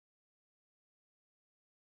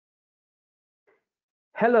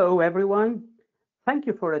Hello, everyone. Thank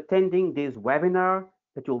you for attending this webinar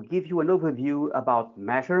that will give you an overview about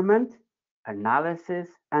measurement, analysis,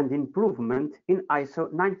 and improvement in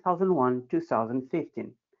ISO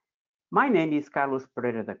 9001-2015. My name is Carlos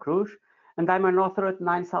Pereira da Cruz, and I'm an author at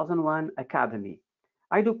 9001 Academy.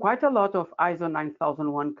 I do quite a lot of ISO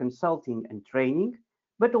 9001 consulting and training,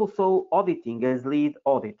 but also auditing as lead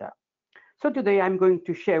auditor. So today I'm going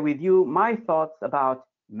to share with you my thoughts about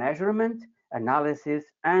measurement, analysis,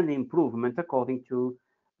 and improvement according to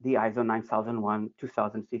the ISO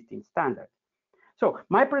 9001-2015 standard. So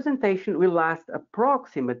my presentation will last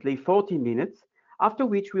approximately 40 minutes, after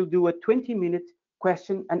which we'll do a 20-minute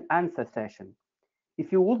question and answer session.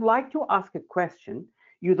 If you would like to ask a question,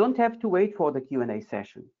 you don't have to wait for the Q&A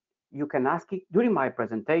session. You can ask it during my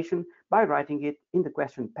presentation by writing it in the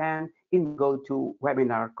question pane in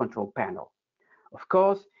GoToWebinar control panel. Of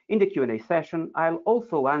course, in the Q&A session, I'll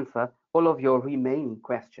also answer all of your remaining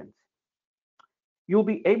questions. You'll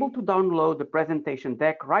be able to download the presentation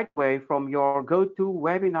deck right away from your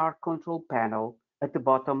GoToWebinar control panel at the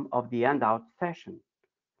bottom of the handout session.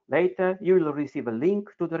 Later, you will receive a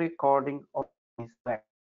link to the recording of this webinar.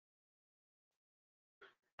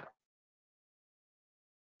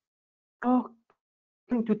 I'm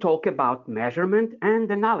going to talk about measurement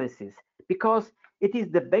and analysis because it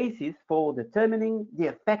is the basis for determining the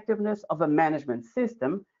effectiveness of a management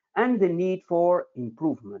system and the need for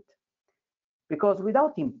improvement. Because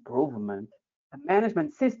without improvement, a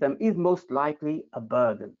management system is most likely a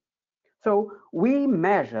burden. So we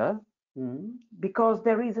measure because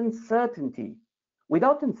there is uncertainty.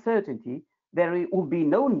 Without uncertainty, there will be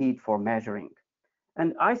no need for measuring.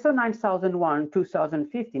 And ISO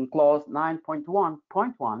 9001-2015 clause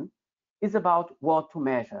 9.1.1 is about what to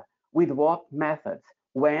measure, with what methods,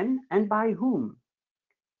 when and by whom.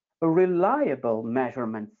 A reliable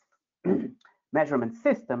measurement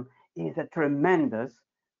system is a tremendous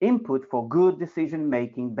input for good decision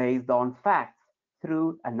making based on facts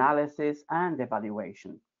through analysis and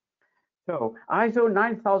evaluation. So ISO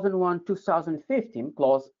 9001-2015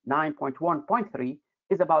 clause 9.1.3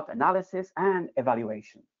 is about analysis and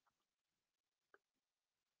evaluation.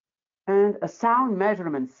 And a sound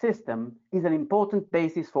measurement system is an important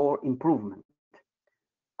basis for improvement.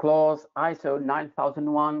 Clause ISO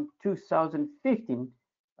 9001-2015,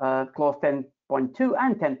 clause 10.2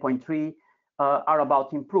 and 10.3 are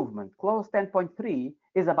about improvement. Clause 10.3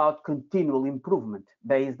 is about continual improvement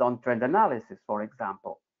based on trend analysis, for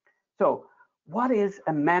example. So what is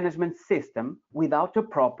a management system without a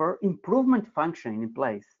proper improvement function in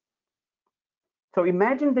place? So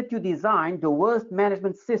imagine that you design the worst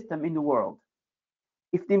management system in the world.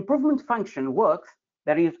 If the improvement function works,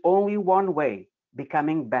 there is only one way: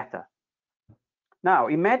 becoming better. Now,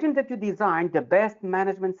 imagine that you design the best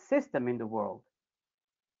management system in the world.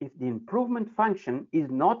 If the improvement function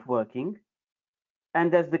is not working,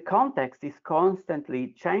 and as the context is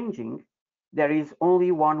constantly changing, there is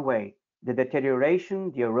only one way: the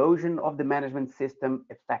deterioration, the erosion of the management system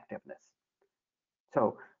effectiveness.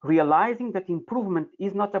 So realizing that improvement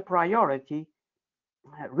is not a priority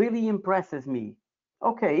really impresses me.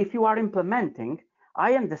 Okay, if you are implementing,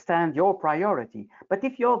 I understand your priority, but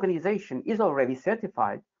if your organization is already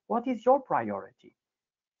certified, what is your priority?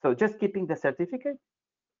 So just keeping the certificate?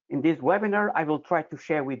 In this webinar, I will try to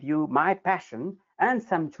share with you my passion and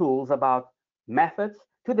some tools about methods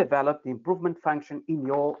to develop the improvement function in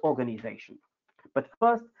your organization. But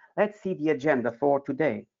first, let's see the agenda for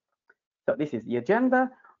today. So this is the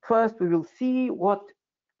agenda. First, we will see what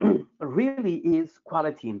really is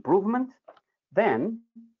quality improvement. Then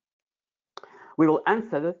we will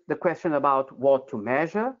answer the question about what to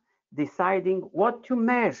measure. Deciding what to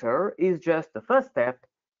measure is just the first step.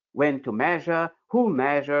 When to measure, who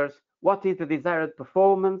measures, what is the desired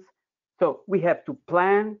performance. So we have to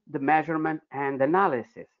plan the measurement and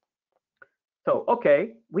analysis. So,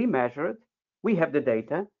 okay, we measured, we have the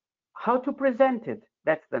data. How to present it?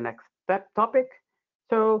 That's the next topic.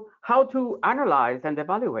 So how to analyze and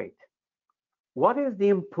evaluate? What is the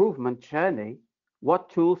improvement journey? What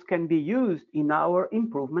tools can be used in our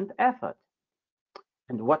improvement effort?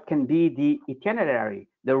 And what can be the itinerary,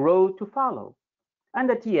 the road to follow?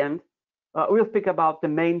 And at the end, we'll speak about the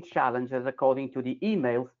main challenges according to the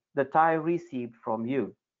emails that I received from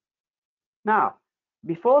you. Now,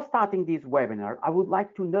 before starting this webinar, I would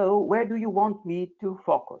like to know, where do you want me to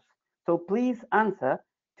focus? So please answer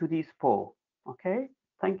to this poll, okay?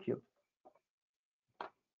 Thank you.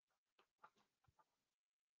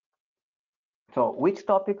 So which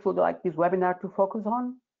topics would you like this webinar to focus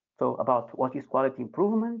on? So about what is quality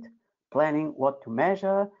improvement, planning what to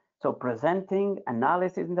measure, So presenting,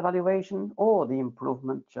 analysis and evaluation, or the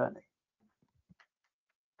improvement journey.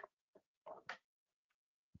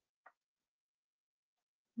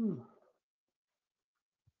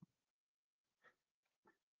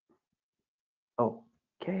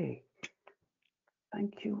 Okay.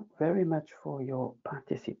 Thank you very much for your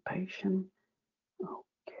participation.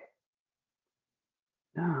 Okay.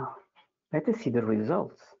 Now, let us see the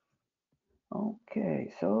results.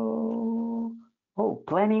 Okay, so,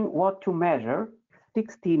 planning what to measure,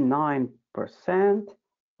 69%.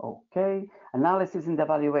 Okay, analysis and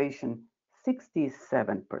evaluation,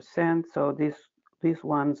 67%. So these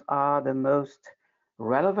ones are the most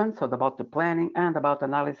relevant, so about the planning and about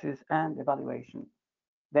analysis and evaluation.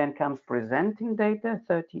 Then comes presenting data,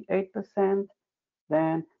 38%.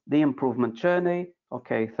 Then the improvement journey,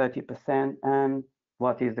 okay, 30%, and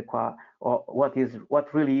what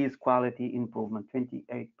really is quality improvement,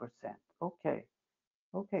 28%. Okay,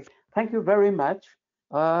 okay. Thank you very much.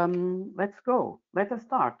 Let's go. Let us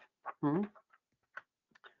start.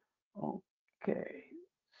 Okay.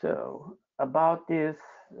 So about this,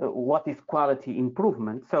 what is quality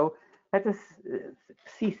improvement? So let us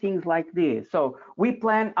see things like this. So we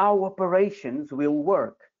plan our operations will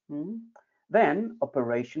work. Then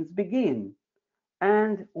operations begin.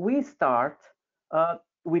 And we start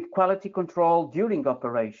with quality control during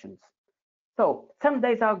operations. So some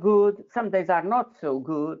days are good, some days are not so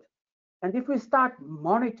good. And if we start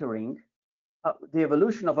monitoring the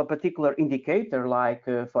evolution of a particular indicator, like,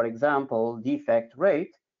 for example, defect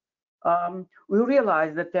rate, we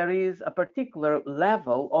realize that there is a particular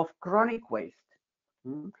level of chronic waste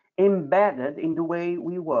embedded in the way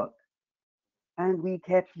we work. And we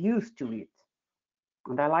get used to it.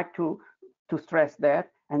 And I like to stress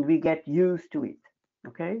that, and we get used to it,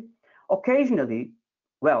 okay? Occasionally,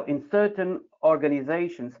 well, in certain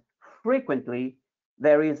organizations, frequently,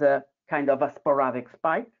 there is a kind of a sporadic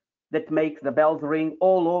spike that makes the bells ring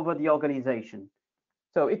all over the organization.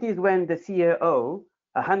 So it is when the CAO,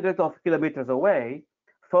 hundreds of kilometers away,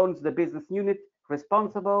 phones the business unit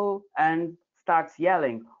responsible and starts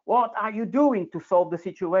yelling, "What are you doing to solve the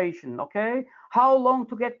situation, okay? How long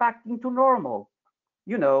to get back into normal?"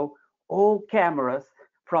 You know, all cameras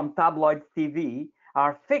from tabloid TV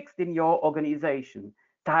are fixed in your organization.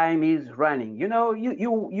 Time is running. You know,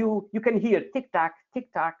 you can hear tick tack,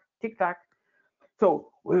 tick tack, tick tack.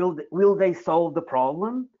 So will they solve the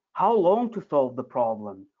problem? How long to solve the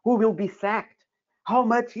problem? Who will be sacked? How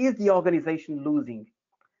much is the organization losing?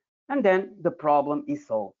 And then the problem is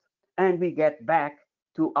solved, and we get back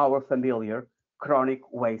to our familiar chronic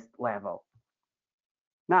waste level.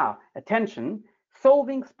 Now, attention,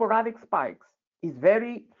 solving sporadic spikes is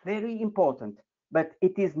very, very important, but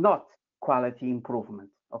it is not quality improvement,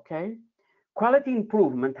 okay? Quality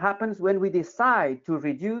improvement happens when we decide to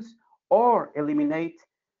reduce or eliminate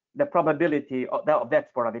the probability of that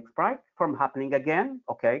sporadic spike from happening again,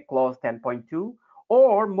 okay, clause 10.2,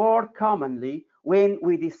 or more commonly, when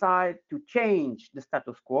we decide to change the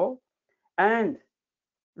status quo and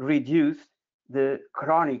reduce the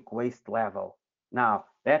chronic waste level. Now,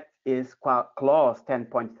 that is clause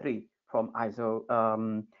 10.3 from ISO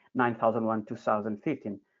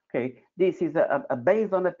 9001-2015. Okay, this is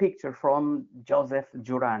based on a picture from Joseph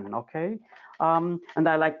Juran. Okay, and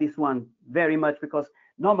I like this one very much because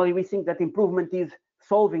normally we think that improvement is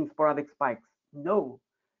solving sporadic spikes. No,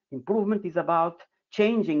 improvement is about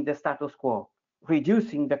changing the status quo,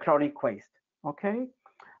 reducing the chronic waste. Okay,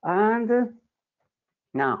 and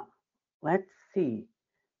now let's see.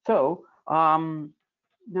 So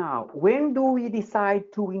now, when do we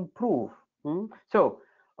decide to improve? So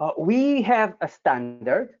we have a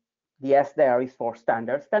standard. The S there is for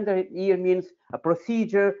standard. Standard here means a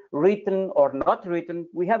procedure, written or not written.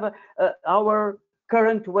 We have our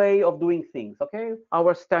current way of doing things, okay?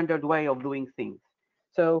 Our standard way of doing things.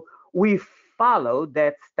 So we follow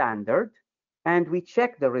that standard and we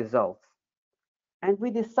check the results and we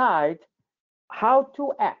decide how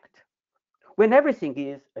to act. When everything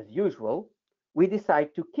is as usual, we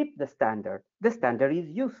decide to keep the standard. The standard is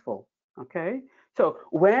useful, okay? So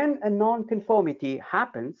when a non-conformity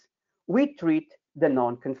happens, we treat the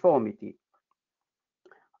non-conformity.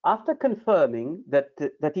 After confirming that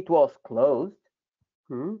it was closed,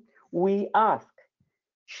 we ask,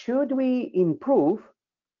 should we improve?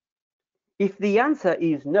 If the answer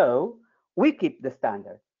is no, we keep the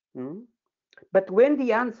standard. But when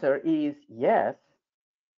the answer is yes,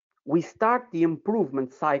 we start the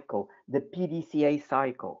improvement cycle, the PDCA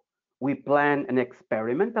cycle. We plan an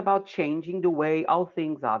experiment about changing the way how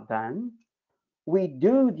things are done. We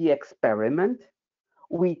do the experiment,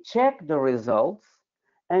 we check the results,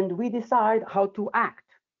 and we decide how to act.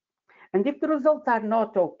 And if the results are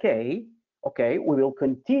not okay, we will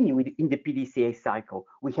continue in the PDCA cycle.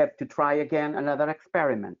 We have to try again another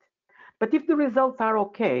experiment. But if the results are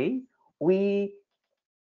okay, we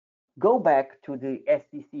go back to the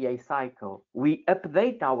SDCA cycle. We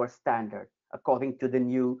update our standard according to the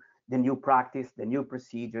new practice, the new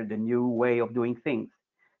procedure, the new way of doing things.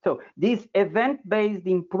 So this event-based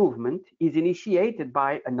improvement is initiated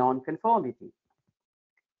by a non-conformity.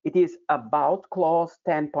 It is about clause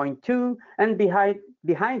 10.2, and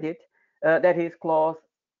behind it, that is clause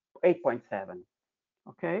 8.7.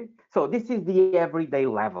 Okay, so this is the everyday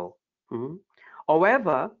level.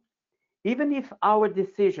 However, even if our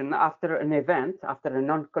decision after an event, after a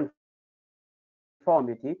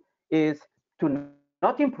non-conformity, is to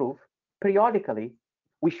not improve, periodically,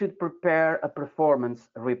 we should prepare a performance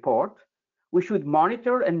report. We should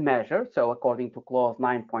monitor and measure, so according to clause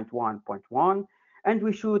 9.1.1, and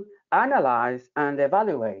we should analyze and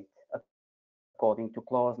evaluate according to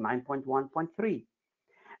clause 9.1.3.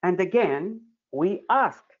 And again, we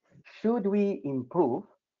ask, should we improve?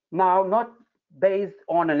 Now, not based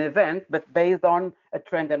on an event, but based on a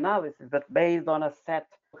trend analysis, but based on a set.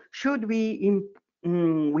 Should we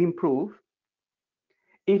improve?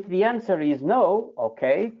 If the answer is no,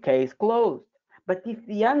 okay, case closed. But if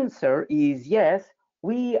the answer is yes,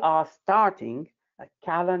 we are starting a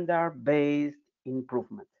calendar-based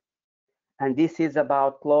improvement. And this is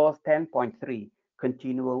about clause 10.3,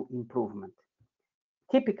 continual improvement.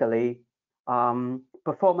 Typically,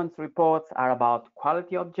 performance reports are about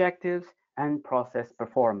quality objectives and process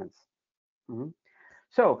performance.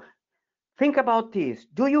 So think about this.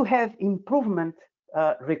 Do you have improvement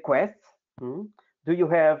requests? Do you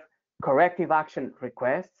have corrective action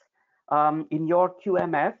requests in your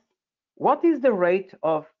QMS? What is the rate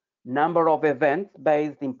of number of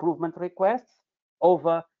event-based improvement requests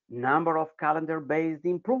over number of calendar-based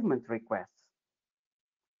improvement requests?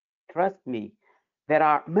 Trust me, there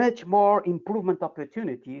are much more improvement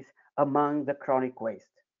opportunities among the chronic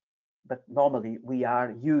waste, but normally we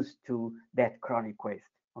are used to that chronic waste.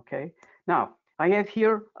 Okay. Now I have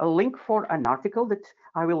here a link for an article that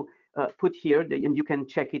I will put here, and you can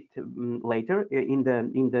check it later in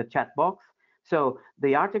the chat box. So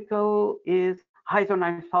the article is ISO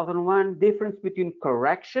 9001, difference between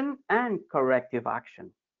correction and corrective action.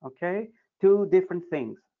 Okay, two different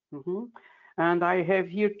things. And I have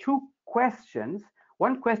here two questions.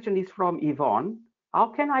 One question is from Yvonne. How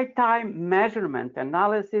can I tie measurement,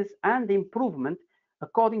 analysis, and improvement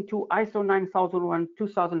according to ISO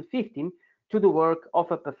 9001-2015 to the work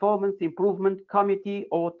of a performance improvement committee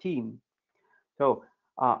or team? So,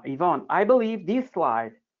 Yvonne, I believe this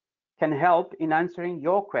slide can help in answering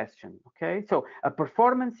your question. Okay, so a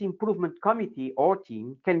performance improvement committee or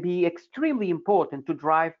team can be extremely important to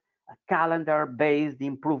drive a calendar-based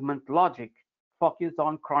improvement logic focused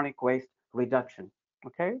on chronic waste reduction.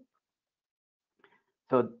 Okay,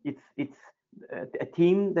 so it's a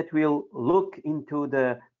team that will look into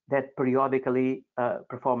that periodically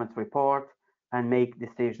performance report and make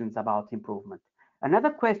decisions about improvement. Another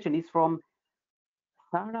question is from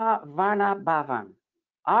Sarah Varna Bhavan.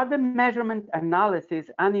 Are the measurement analysis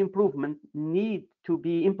and improvement need to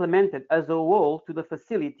be implemented as a whole to the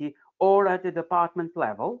facility or at the department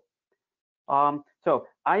level? So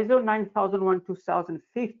ISO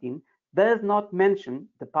 9001-2015 does not mention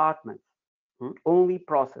departments, only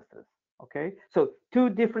processes. Okay, so two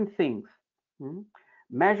different things.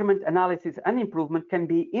 Measurement analysis and improvement can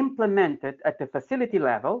be implemented at the facility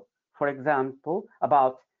level, for example,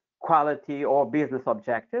 about quality or business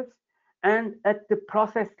objectives, and at the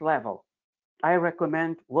process level. I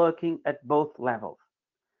recommend working at both levels,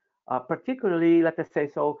 particularly, let us say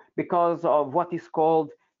so, because of what is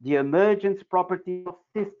called the emergence property of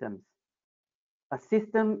systems. A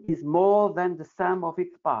system is more than the sum of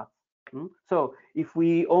its parts. So if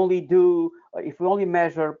we only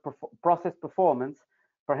measure process performance,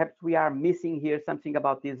 perhaps we are missing here something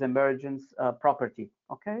about this emergence property.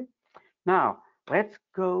 Okay, now let's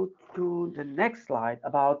go to the next slide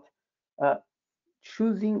about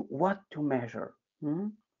choosing what to measure.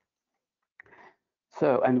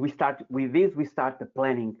 So, and we start with this. We start the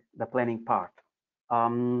planning part.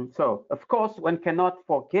 So, of course, one cannot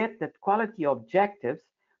forget that quality objectives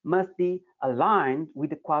must be aligned with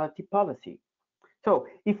the quality policy. So,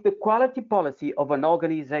 if the quality policy of an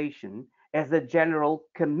organization has a general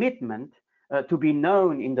commitment to be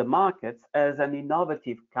known in the markets as an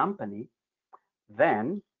innovative company,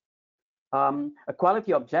 then a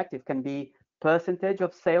quality objective can be percentage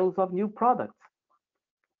of sales of new products.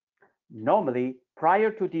 Normally,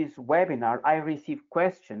 prior to this webinar, I receive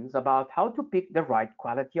questions about how to pick the right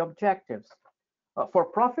quality objectives.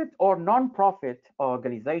 For-profit or non-profit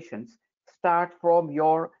organizations start from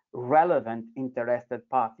your relevant interested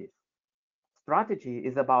parties. Strategy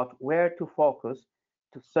is about where to focus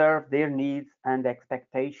to serve their needs and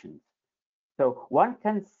expectations. So one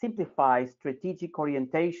can simplify strategic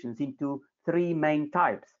orientations into three main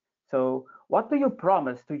types. So what do you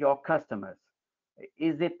promise to your customers?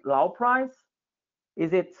 Is it low price?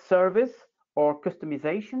 Is it service or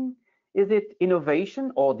customization? Is it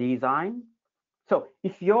innovation or design? So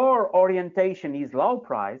if your orientation is low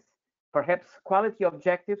price, perhaps quality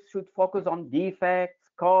objectives should focus on defects,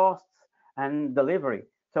 costs, and delivery.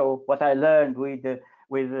 So what I learned with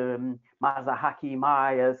Masahaki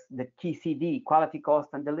Maya's the QCD, quality, cost,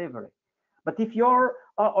 and delivery. But if your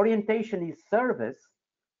orientation is service,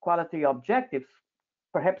 quality objectives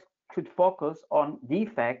perhaps should focus on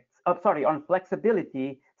on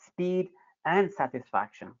flexibility, speed, and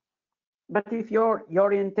satisfaction. But if your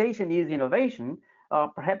orientation is innovation,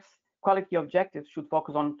 perhaps quality objectives should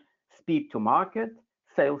focus on speed to market,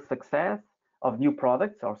 sales success of new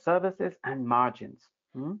products or services, and margins.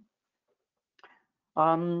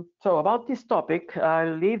 So about this topic,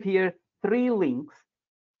 I'll leave here 3 links.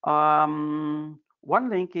 One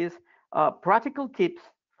link is practical tips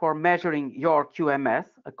for measuring your QMS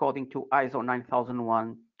according to ISO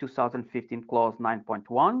 9001 2015 clause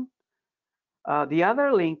 9.1. The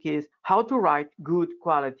other link is how to write good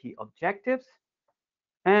quality objectives.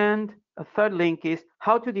 And a third link is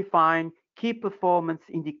how to define key performance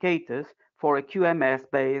indicators for a QMS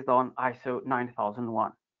based on ISO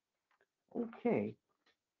 9001. Okay,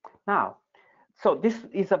 now, so this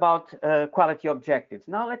is about quality objectives.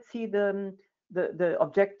 Now let's see the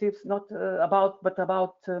objectives, not but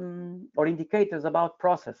about or indicators about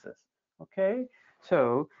processes. Okay,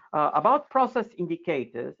 so about process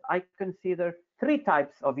indicators, I consider 3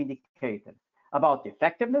 types of indicators: about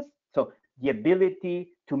effectiveness, so the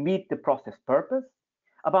ability to meet the process purpose;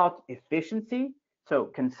 about efficiency, so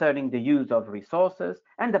concerning the use of resources;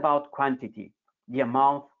 and about quantity, the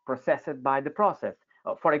amount processed by the process.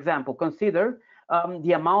 For example, consider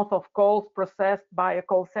the amount of calls processed by a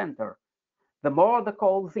call center. The more the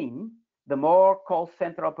calls in, the more call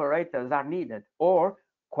center operators are needed, or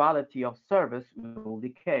quality of service will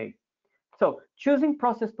decay. So choosing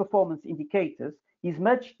process performance indicators is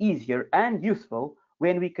much easier and useful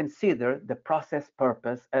when we consider the process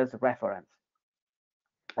purpose as reference.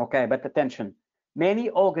 Okay, but attention, many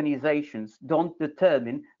organizations don't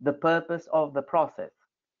determine the purpose of the process.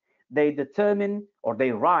 They determine or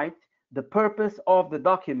they write the purpose of the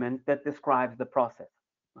document that describes the process.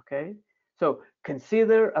 Okay, so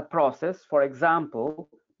consider a process, for example,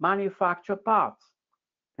 manufacture parts,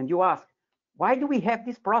 and you ask, why do we have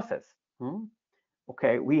this process?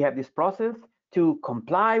 Okay, we have this process to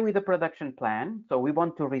comply with the production plan. So we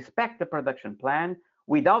want to respect the production plan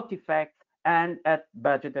without defects and at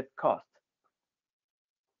budgeted cost.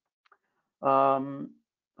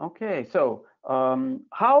 Okay, so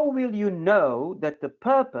how will you know that the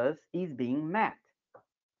purpose is being met?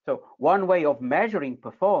 So one way of measuring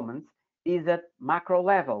performance is at macro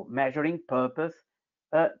level, measuring purpose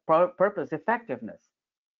effectiveness.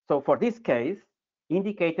 So for this case,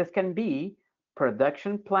 indicators can be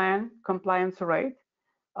production plan compliance rate,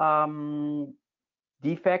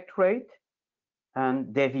 defect rate,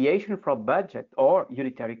 and deviation from budget or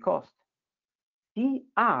unitary cost. See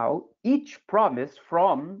how each promise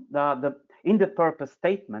from in the purpose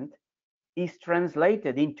statement is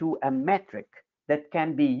translated into a metric that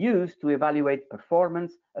can be used to evaluate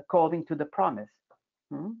performance according to the promise.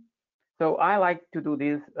 So I like to do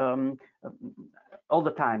this all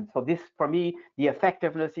the time. So this, for me, the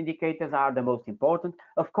effectiveness indicators are the most important.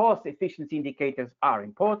 Of course, efficiency indicators are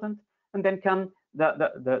important, and then come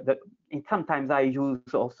and sometimes I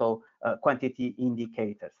use also quantity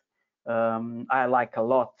indicators. I like a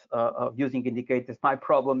lot of using indicators. My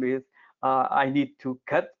problem is I need to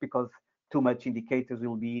cut because too much indicators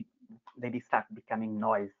will be, they start becoming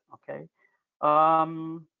noise. Okay.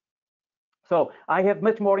 So I have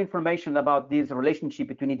much more information about this relationship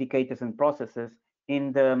between indicators and processes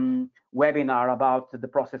in the webinar about the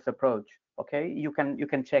process approach. Okay, you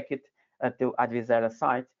can check it at the Advisera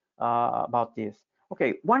site about this.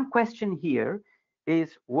 Okay, one question here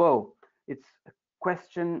is, whoa, it's a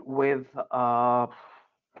question with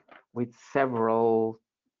several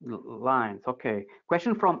lines. Okay,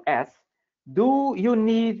 question from S. Do you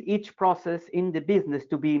need each process in the business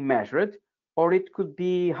to be measured, or it could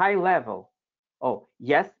be high level? Oh,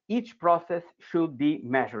 yes, each process should be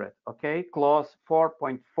measured. Okay, clause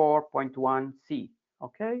 4.4.1c.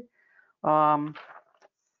 Okay.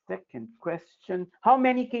 Second question, how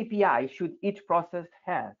many KPIs should each process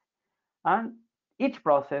have? And each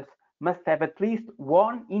process must have at least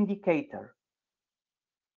one indicator.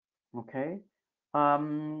 Okay,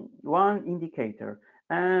 one indicator.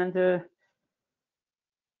 And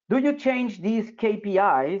do you change these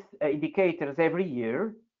KPIs, indicators, every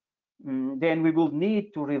year? Then we will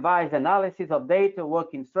need to revise analysis of data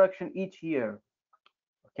work instruction each year.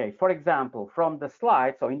 Okay, for example, from the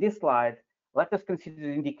slide, so in this slide, let us consider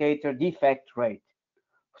the indicator defect rate.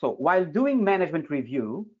 So while doing management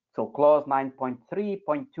review, so clause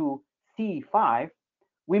 9.3.2 C5,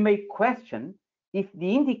 we may question if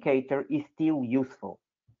the indicator is still useful,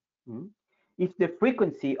 if the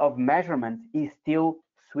frequency of measurement is still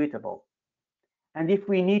suitable, and if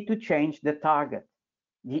we need to change the target,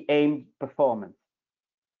 the aimed performance.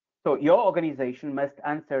 So your organization must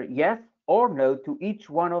answer yes or no to each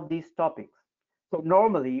one of these topics. So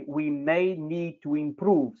normally we may need to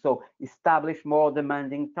improve, so establish more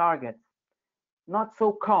demanding targets. Not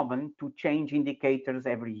so common to change indicators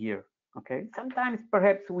every year. Okay, sometimes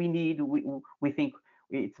perhaps we think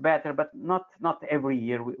it's better, but not every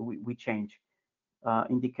year we change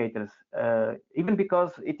indicators, even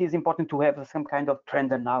because it is important to have some kind of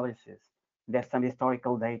trend analysis. There's some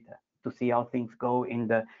historical data to see how things go in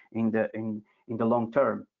the long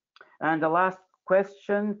term. And the last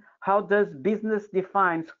question: how does business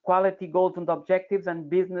defines quality goals and objectives and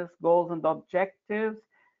business goals and objectives?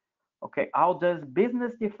 Okay, how does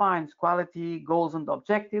business defines quality goals and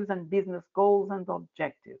objectives and business goals and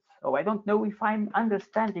objectives? Oh, I don't know if I'm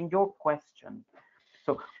understanding your question.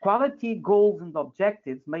 So quality goals and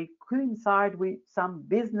objectives may coincide with some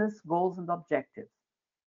business goals and objectives.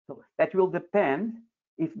 So that will depend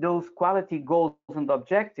if those quality goals and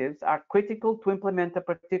objectives are critical to implement a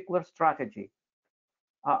particular strategy.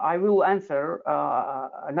 I will answer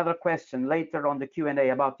another question later on the Q&A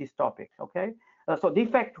about this topic, okay? So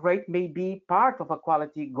defect rate may be part of a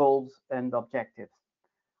quality goals and objectives.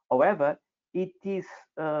 However, it is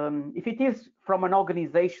if it is from an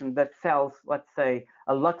organization that sells, let's say,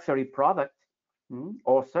 a luxury product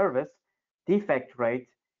or service, defect rate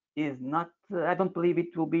is not, I don't believe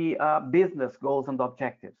it will be business goals and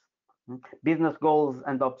objectives. Business goals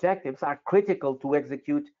and objectives are critical to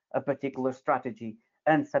execute a particular strategy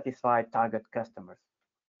and satisfy target customers.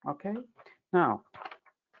 Okay, now,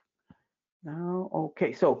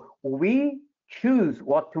 okay, so we choose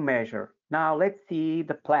what to measure. Now let's see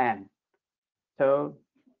the plan. So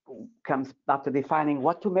comes after defining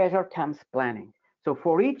what to measure comes planning. So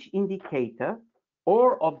for each indicator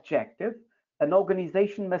or objective, an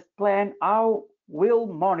organization must plan how will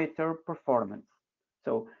monitor performance.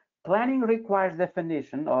 So planning requires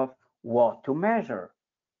definition of what to measure.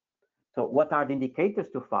 So what are the indicators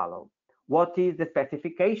to follow? What is the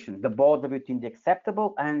specification, the border between the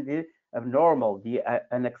acceptable and the abnormal, the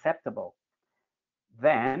unacceptable?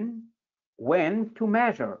 Then when to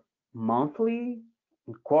measure? Monthly,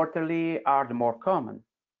 quarterly are the more common.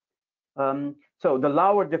 So the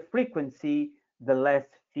lower the frequency, the less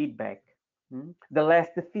feedback. The less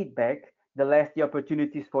the feedback, the less the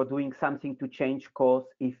opportunities for doing something to change course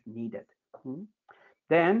if needed.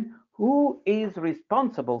 Then, who is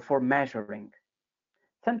responsible for measuring?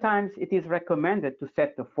 Sometimes it is recommended to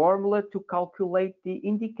set the formula to calculate the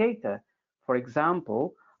indicator. For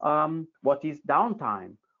example, what is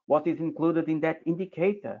downtime? What is included in that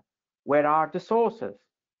indicator? Where are the sources?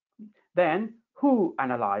 Then, who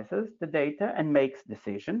analyzes the data and makes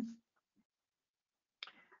decisions?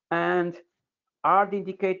 And are the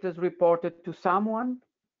indicators reported to someone?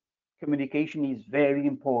 Communication is very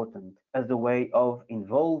important as a way of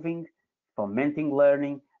involving, fomenting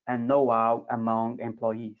learning and know-how among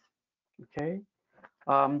employees. Okay,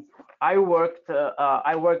 I worked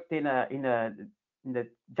in a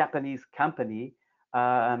Japanese company,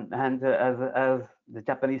 and as the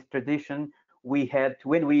Japanese tradition, we had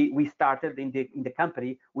when we started in the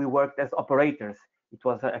company, we worked as operators. It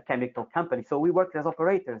was a chemical company, so we worked as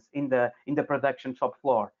operators in the production shop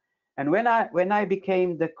floor. And when I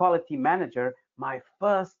became the quality manager, my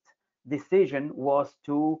first decision was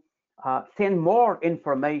to send more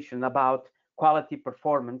information about quality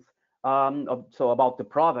performance, so about the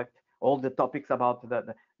product, all the topics about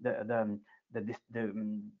the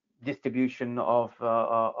distribution of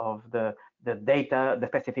the data, the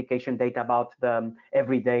specification data about the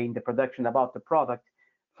every day in the production about the product.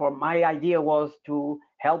 For my idea was to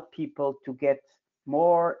help people to get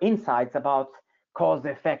more insights about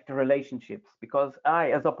cause-effect relationships, because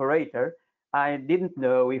I, as operator, I didn't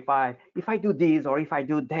know if I do this or if I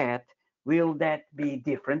do that, will that be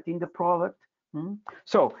different in the product?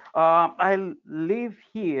 So I'll leave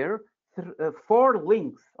here 4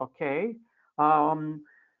 links. Okay,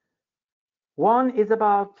 One is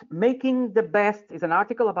about making the best, is an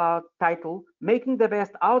article about title, making the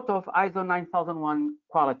best out of ISO 9001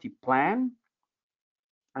 quality plan.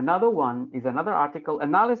 Another one is another article,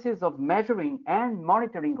 analysis of measuring and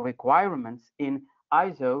monitoring requirements in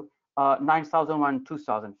ISO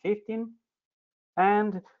 9001-2015,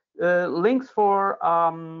 and links for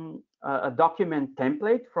a document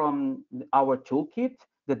template from our toolkit,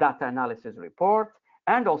 the data analysis report,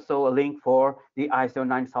 and also a link for the ISO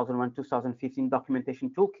 9001-2015 documentation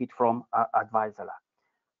toolkit from Advisera.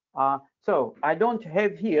 So I don't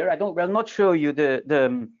have here, will not show you the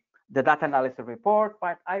data analysis report,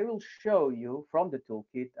 but I will show you from the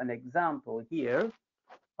toolkit an example here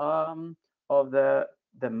of the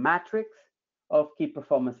matrix of key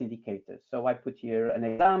performance indicators. So I put here an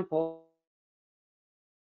example.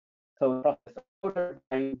 So process owner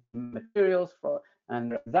buying materials for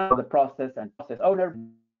and example the process and process owner.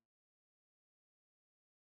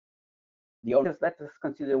 The owners, let us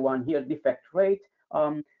consider one here, defect rate,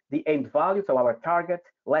 the aimed value, so our target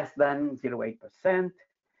less than 0.8%,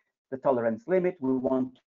 the tolerance limit, we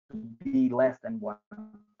want to be less than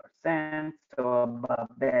 1%, so above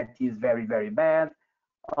that is very, very bad.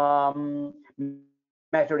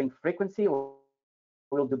 Measuring frequency,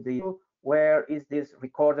 we'll do the where is this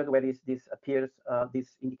recorded, where is this appears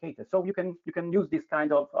this indicator. So you can use this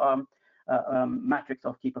kind of matrix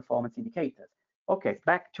of key performance indicators. Okay,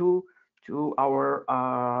 back to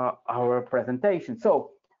our presentation.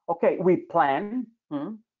 So okay, we plan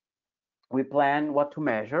what to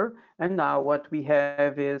measure, and now what we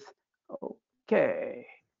have is okay.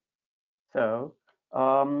 So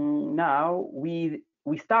now we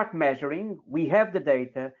start measuring, we have the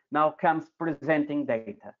data, now comes presenting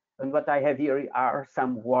data. And what I have here are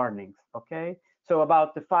some warnings, okay? So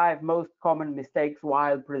about the 5 most common mistakes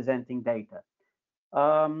while presenting data.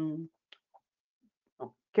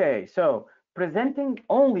 Okay, so presenting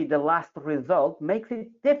only the last result makes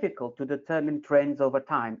it difficult to determine trends over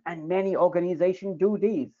time, and many organizations do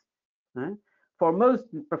this. For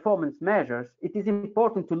most performance measures, it is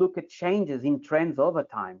important to look at changes in trends over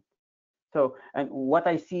time. So, and what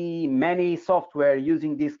I see many software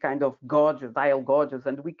using this kind of gauges, dial gauges,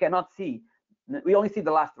 and we cannot see. We only see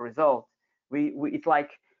the last result. It's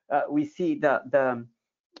like we see the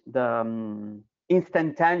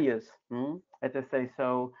instantaneous, let us say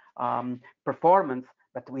so, performance,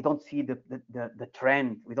 but we don't see the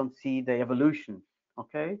trend. We don't see the evolution.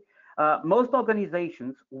 Okay. Most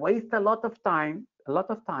organizations waste a lot of time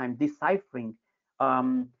deciphering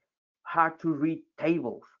hard to read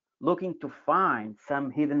tables, looking to find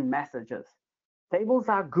some hidden messages. Tables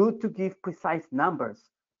are good to give precise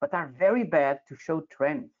numbers, but are very bad to show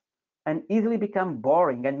trends and easily become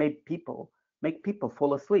boring and make people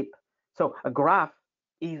fall asleep. So a graph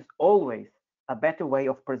is always a better way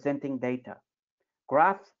of presenting data.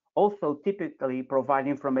 Graphs also typically provide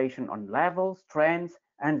information on levels, trends,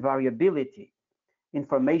 and variability,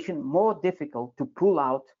 information more difficult to pull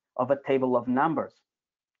out of a table of numbers.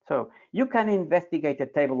 So you can investigate a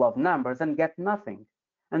table of numbers and get nothing,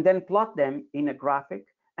 and then plot them in a graphic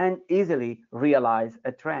and easily realize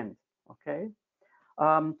a trend. Okay.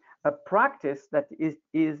 A practice that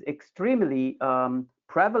is extremely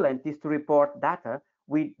prevalent is to report data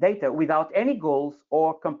without any goals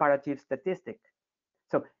or comparative statistic.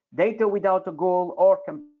 So data without a goal or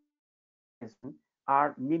comparison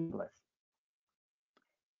are meaningless.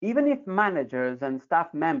 Even if managers and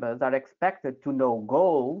staff members are expected to know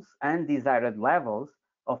goals and desired levels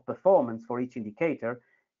of performance for each indicator,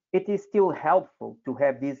 it is still helpful to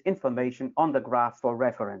have this information on the graph for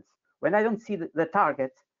reference. When I don't see the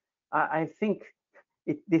target, I think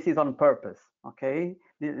this is on purpose, okay?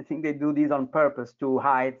 I think they do this on purpose to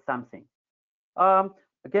hide something.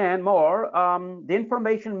 Again, the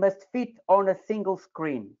information must fit on a single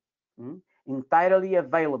screen, entirely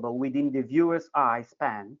available within the viewer's eye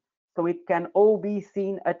span, so it can all be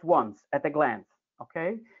seen at once, at a glance,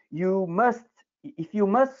 okay? If you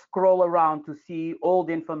must scroll around to see all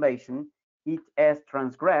the information, it has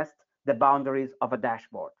transgressed the boundaries of a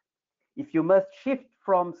dashboard. If you must shift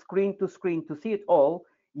from screen to screen to see it all,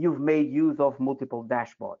 you've made use of multiple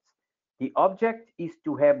dashboards. The object is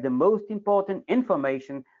to have the most important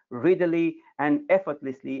information readily and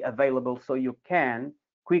effortlessly available so you can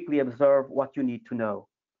quickly observe what you need to know.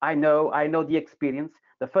 I know the experience.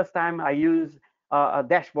 The first time I used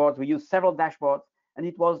dashboards, we used several dashboards, and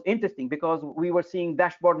it was interesting because we were seeing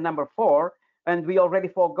dashboard number 4, and we already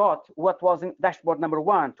forgot what was in dashboard number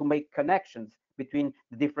 1 to make connections between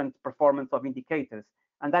the different performance of indicators.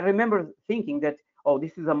 And I remember thinking that, oh,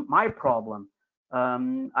 this is my problem.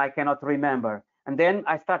 I cannot remember. And then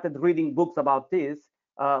I started reading books about this,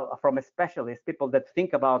 from a specialist, people that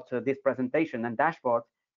think about this presentation and dashboards,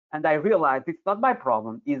 and I realized it's not my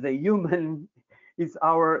problem. It's a human, it's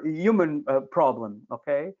our human problem.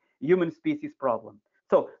 Okay, human species problem.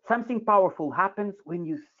 So something powerful happens when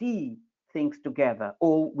you see things together,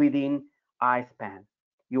 all within eye span.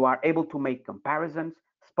 You are able to make comparisons,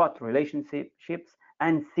 spot relationships,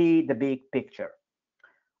 and see the big picture.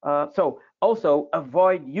 So also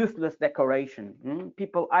avoid useless decoration.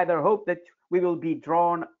 People either hope that we will be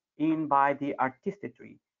drawn in by the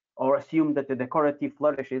artistry or assume that the decorative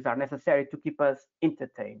flourishes are necessary to keep us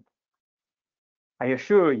entertained. I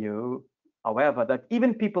assure you, however, that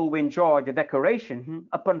even people who enjoy the decoration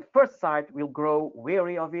upon first sight will grow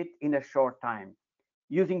weary of it in a short time.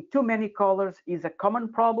 Using too many colors is a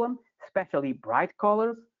common problem, especially bright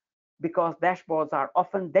colors, because dashboards are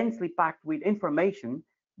often densely packed with information.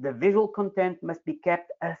 The visual content must be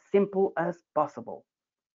kept as simple as possible.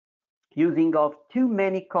 Using of too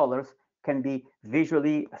many colors can be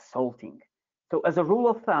visually assaulting. So as a rule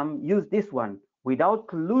of thumb, use this one.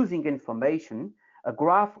 Without losing information, a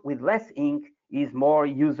graph with less ink is more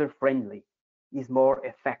user-friendly, is more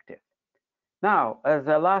effective. Now, as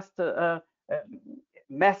a last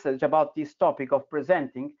message about this topic of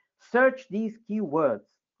presenting, search these keywords,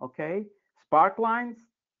 okay? Spark lines,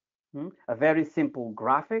 a very simple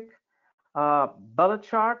graphic, bullet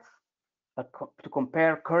charts to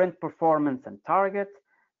compare current performance and targets,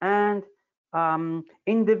 and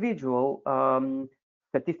individual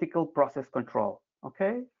statistical process control,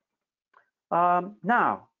 okay?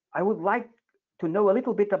 Now, I would like to know a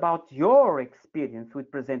little bit about your experience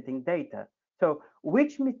with presenting data. So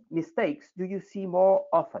which mistakes do you see more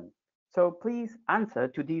often? So please answer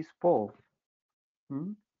to these polls.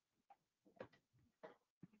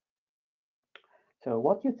 So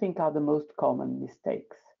what do you think are the most common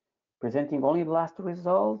mistakes? Presenting only the last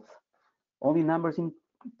results, only numbers in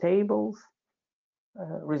tables,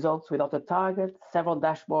 results without a target, several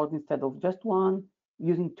dashboards instead of just one,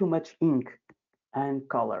 using too much ink and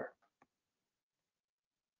color.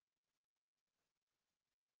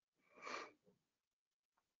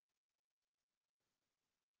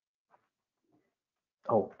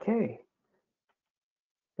 Okay,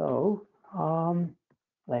 so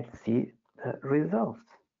let's see the results.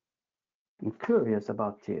 I'm curious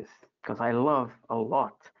about this because I love a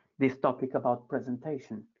lot this topic about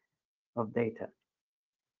presentation of data.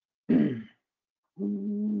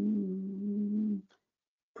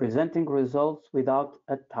 Presenting results without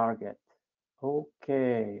a target.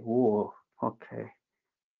 Okay, whoa, okay.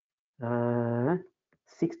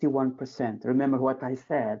 61%. Remember what I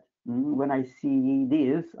said? When I see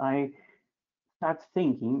this, I start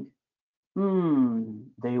thinking,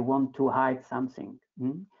 they want to hide something.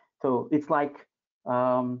 So it's like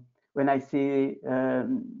when I see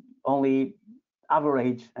only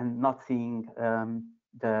average and not seeing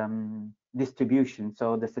the distribution,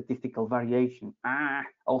 so the statistical variation,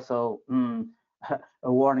 also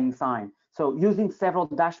a warning sign. So using several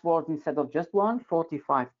dashboards instead of just one,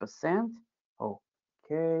 45%.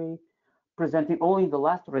 Okay. Presenting only the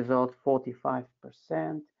last result,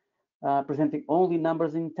 45%. Presenting only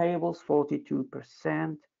numbers in tables,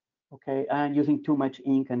 42%. Okay, and using too much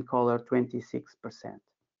ink and color, 26%.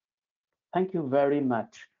 Thank you very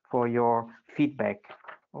much for your feedback.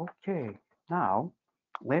 Okay, now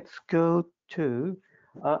let's go to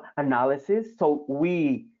analysis. So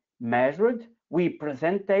we measured, we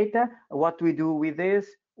present data. What we do with this,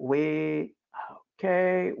 we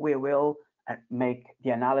will make the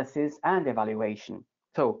analysis and evaluation.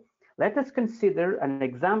 So let us consider an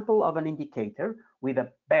example of an indicator with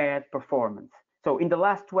a bad performance. So in the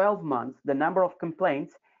last 12 months, the number of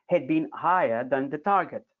complaints had been higher than the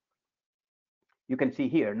target. You can see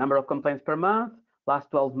here, number of complaints per month, last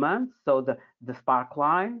 12 months. So the spark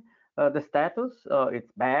line, the status,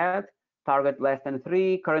 it's bad, target less than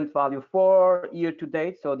 3, current value 4, year to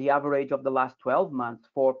date. So the average of the last 12 months,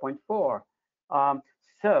 4.4.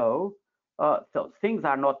 So things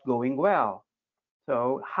are not going well.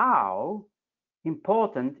 So how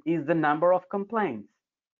important is the number of complaints?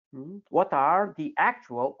 What are the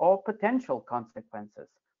actual or potential consequences?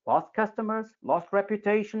 Lost customers, lost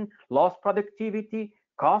reputation, lost productivity,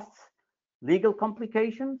 costs, legal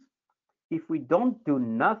complications? If we don't do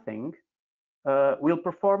nothing, will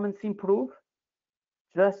performance improve?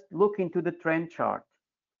 Just look into the trend chart.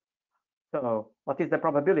 So what is the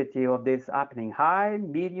probability of this happening? High,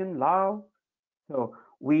 medium, low? So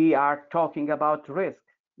we are talking about risk.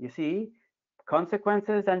 You see,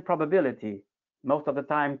 consequences and probability. Most of the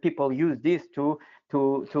time, people use this to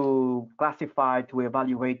classify, to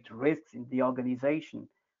evaluate risks in the organization.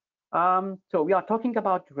 So we are talking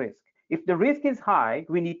about risk. If the risk is high,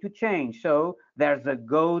 we need to change. So there's a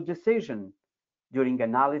go decision. During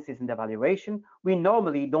analysis and evaluation, we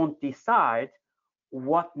normally don't decide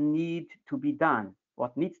what needs to be done.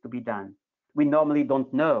 We normally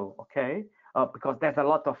don't know, okay? Because there's a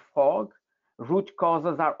lot of fog. Root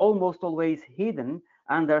causes are almost always hidden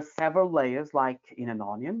under several layers, like in an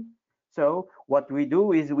onion. So what we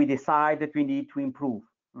do is we decide that we need to improve.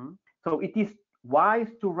 So it is wise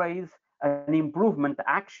to raise an improvement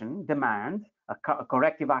action demand, a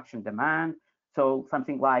corrective action demand. So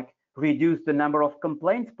something like reduce the number of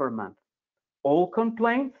complaints per month. All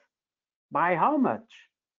complaints? By how much?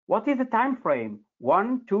 What is the time frame?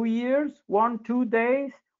 1, 2 years? 1, 2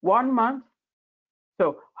 days? 1 month?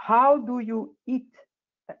 So how do you eat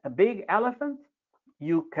a big elephant?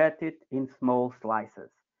 You cut it in small slices.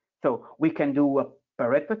 So we can do a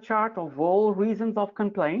Pareto chart of all reasons of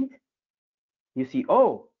complaint. You see,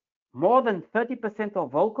 oh, more than 30%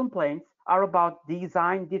 of all complaints are about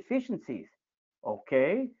design deficiencies.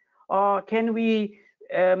 Okay, can we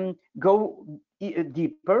go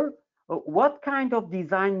deeper? What kind of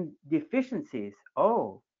design deficiencies?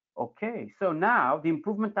 Oh, okay. So now the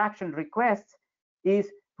improvement action request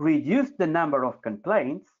is reduce the number of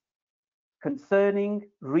complaints concerning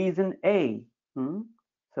reason A.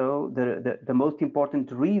 So the most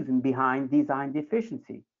important reason behind design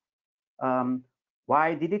deficiency.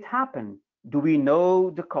 Why did it happen? Do we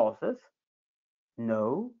know the causes?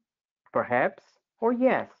 No, perhaps, or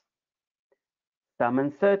yes. Some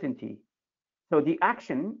uncertainty. So the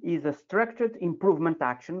action is a structured improvement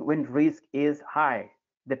action when risk is high,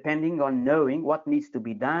 depending on knowing what needs to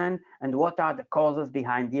be done and what are the causes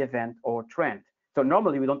behind the event or trend. So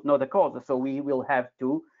normally we don't know the causes, so we will have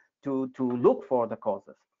to look for the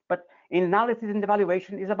causes. But in analysis and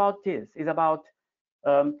evaluation is about this, is about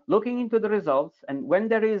looking into the results, and when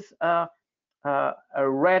there is a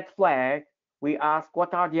red flag, we ask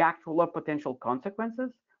what are the actual or potential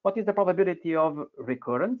consequences? What is the probability of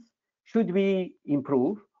recurrence? Should we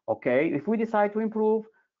improve? Okay, if we decide to improve,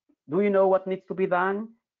 do you know what needs to be done?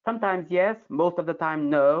 Sometimes yes, most of the time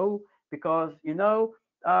no, because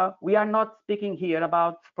we are not speaking here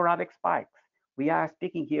about sporadic spikes. We are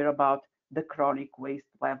speaking here about the chronic waste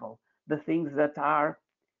level, the things that are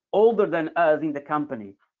older than us in the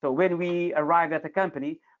company. So when we arrive at the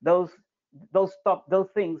company, those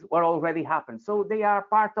things were already happened. So they are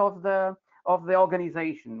part of the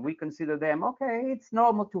organization. We consider them, okay, it's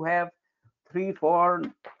normal to have 3, 4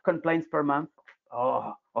 complaints per month.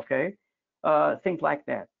 Oh, okay, things like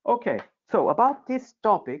that. Okay, so about this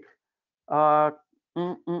topic, I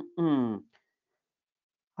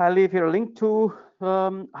leave here a link to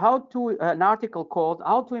an article called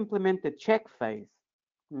 "How to Implement the Check Phase."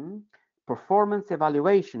 Performance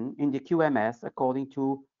evaluation in the QMS according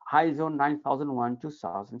to ISO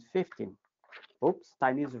 9001-2015. Oops,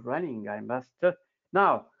 time is running. I must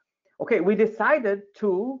now. Okay, we decided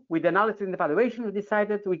to, with analysis and evaluation, we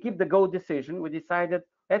decided we give the go decision. We decided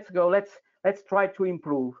let's go, let's try to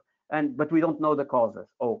improve, but we don't know the causes.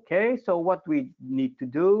 Okay, so what we need to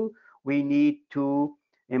do, we need to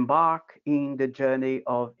embark in the journey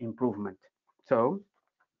of improvement. So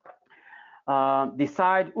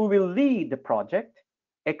decide who will lead the project,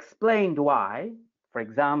 explain why, for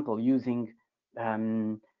example, using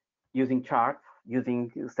charts,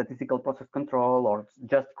 using statistical process control, or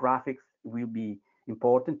just graphics will be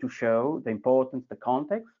important to show the importance, the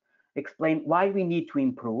context, explain why we need to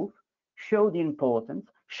improve, show the importance,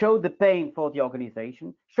 show the pain for the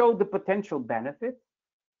organization, show the potential benefits.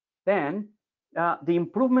 Then the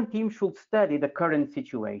improvement team should study the current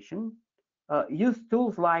situation, use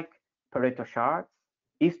tools like Pareto charts,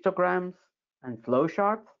 histograms, and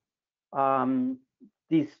flowcharts.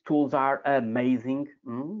 These tools are amazing.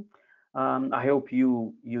 I hope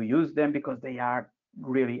you use them because they are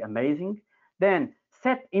really amazing. Then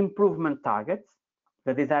set improvement targets,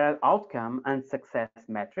 the desired outcome and success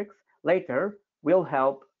metrics. Later will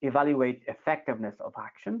help evaluate effectiveness of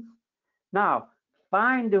actions. Now,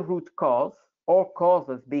 find the root cause or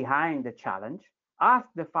causes behind the challenge. Ask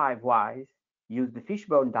the 5 whys. Use the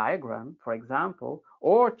fishbone diagram, for example,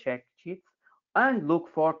 or check sheets, and look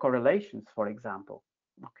for correlations, for example.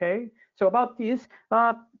 Okay, so about this,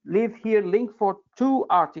 leave here link for 2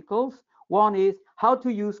 articles. One is how to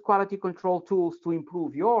use quality control tools to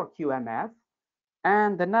improve your QMS,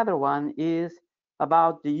 and another one is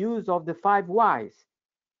about the use of the 5 whys.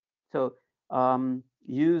 So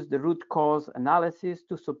use the root cause analysis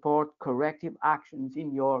to support corrective actions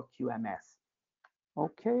in your QMS.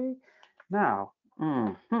 Okay, now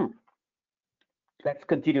let's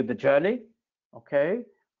continue the journey. Okay,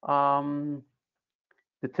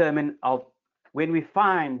 determine When we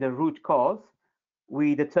find the root cause,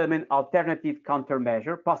 we determine alternative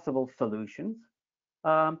countermeasure, possible solutions,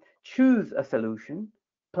 choose a solution,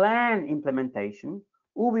 plan implementation,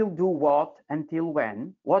 who will do what until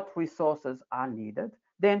when, what resources are needed,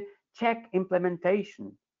 then check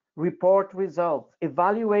implementation, report results,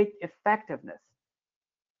 evaluate effectiveness.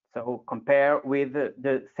 So compare with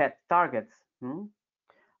the set targets.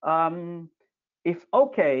 If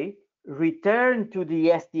okay, return to the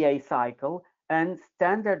SDA cycle and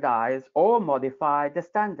standardize or modify the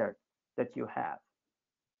standard that you have.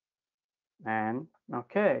 And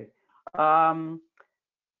okay,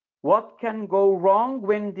 what can go wrong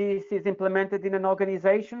when this is implemented in an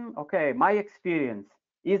organization? Okay, my experience.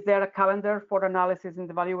 Is there a calendar for analysis and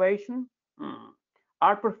evaluation?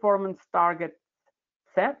 Are performance targets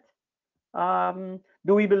set?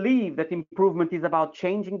 Do we believe that improvement is about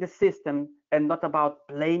changing the system and not about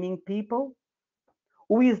blaming people?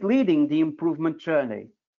 Who is leading the improvement journey?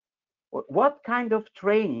 What kind of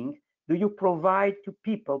training do you provide to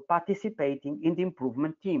people participating in the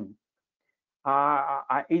improvement team?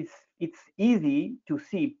 It's easy to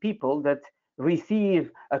see people that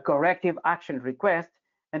receive a corrective action request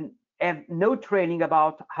and have no training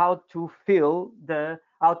about how to fill the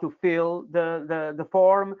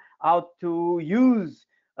form, how to use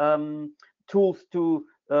tools to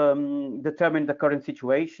determine the current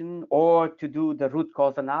situation or to do the root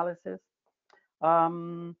cause analysis.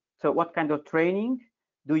 So what kind of training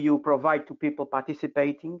do you provide to people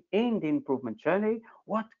participating in the improvement journey?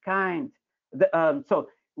 What kind? So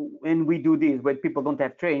when we do this, when people don't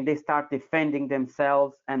have training, they start defending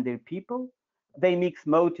themselves and their people. They mix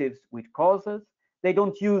motives with causes. They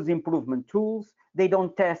don't use improvement tools. They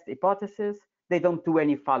don't test hypotheses. They don't do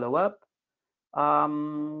any follow-up.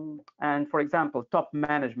 And for example, top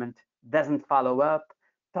management doesn't follow up.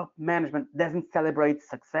 Top management doesn't celebrate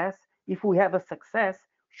success. If we have a success,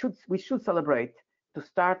 we should celebrate to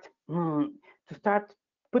start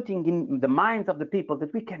putting in the minds of the people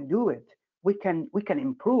that we can do it. We can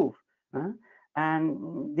improve,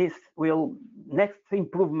 and this will next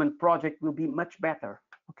improvement project will be much better.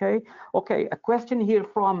 Okay. A question here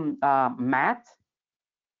from Matt.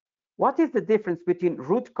 What is the difference between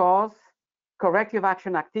root cause, corrective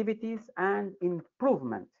action activities, and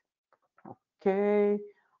improvement? Okay.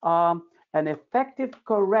 An effective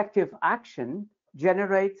corrective action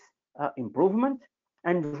generates improvement,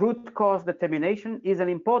 and root cause determination is an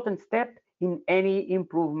important step in any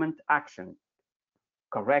improvement action,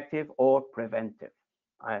 corrective or preventive.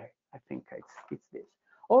 I think it's this.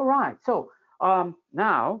 All right. So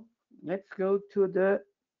now let's go to the.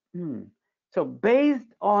 So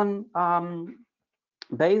based on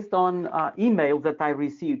emails that I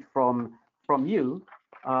received from you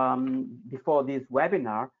before this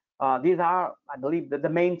webinar, these are, I believe, the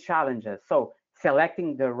main challenges. So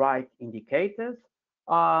selecting the right indicators,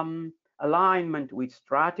 alignment with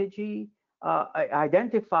strategy,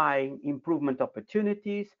 identifying improvement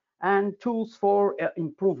opportunities, and tools for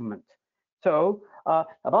improvement. So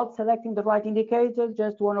about selecting the right indicators,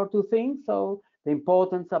 just one or two things. So the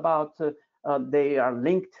importance about they are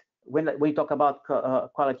linked when we talk about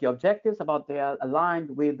quality objectives, about they are aligned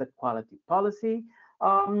with the quality policy,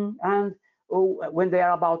 and when they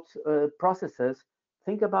are about processes,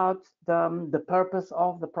 think about the purpose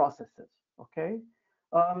of the processes. Okay.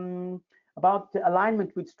 About the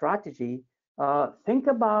alignment with strategy, think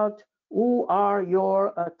about who are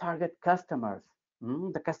your target customers,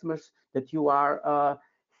 the customers that you are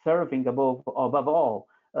serving above all.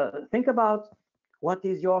 Think about what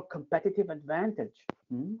is your competitive advantage.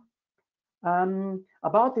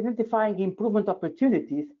 About identifying improvement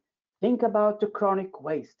opportunities, think about the chronic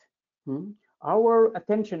waste. Our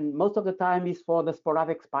attention most of the time is for the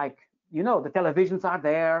sporadic spike. You know, the televisions are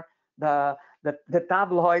there, the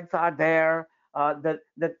tabloids are there,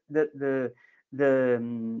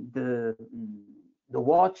 the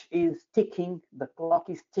watch is ticking, the clock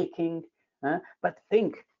is ticking. But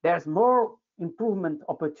think, there's more improvement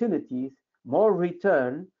opportunities, more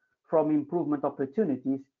return from improvement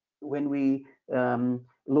opportunities when we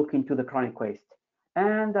look into the chronic waste.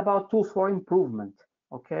 And about tools for improvement.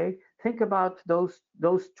 Okay, think about those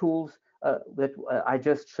tools that I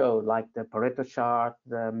just showed, like the Pareto chart,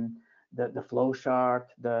 the flow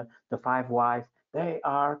chart, the 5 whys. They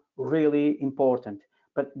are really important,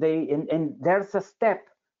 but and there's a step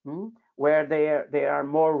where they are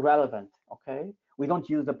more relevant. Okay, we don't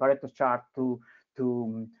use the Pareto chart to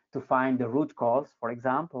find the root cause, for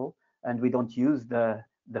example, and we don't use the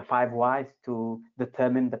 5 whys to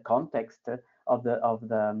determine the context of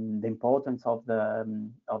the importance of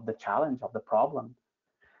the challenge, of the problem.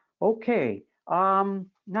 Okay,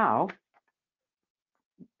 now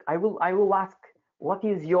I will ask, what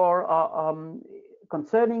is your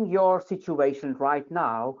concerning your situation right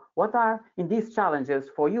now? What are in these challenges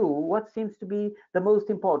for you? What seems to be the most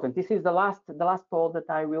important? This is the last poll that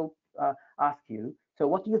I will ask you. So,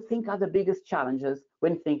 what do you think are the biggest challenges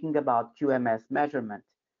when thinking about QMS measurement?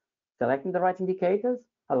 Selecting the right indicators,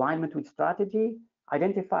 alignment with strategy,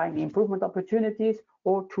 identifying improvement opportunities,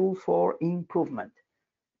 or tools for improvement.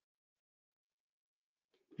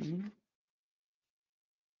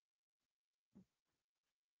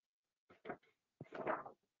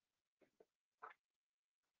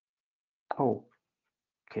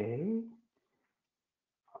 Okay.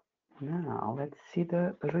 Now let's see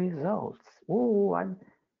the results. Oh,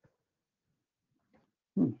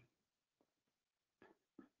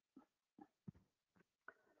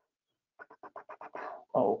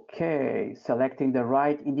 Okay, selecting the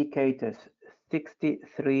right indicators,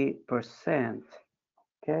 63%.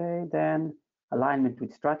 Okay, then alignment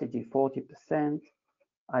with strategy, 40%.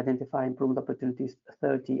 Identify improvement opportunities,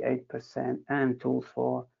 38%, and tools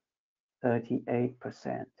for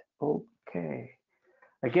 38%. Okay.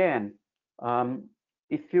 Again,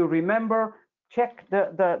 if you remember, check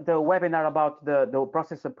the webinar about the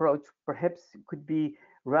process approach. Perhaps it could be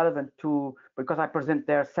relevant to, because I present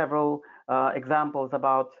there several examples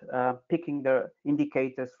about picking the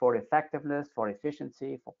indicators for effectiveness, for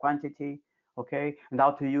efficiency, for quantity, okay, and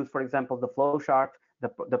how to use, for example, the flow chart,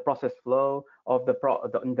 the process flow of the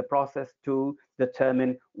process to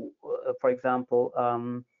determine, for example,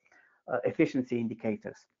 efficiency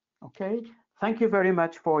indicators. Okay, thank you very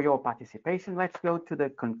much for your participation. Let's go to the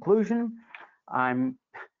conclusion.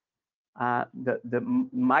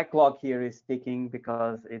 My clock here is ticking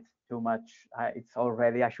because it's too much. I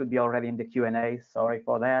should be already in the Q&A. Sorry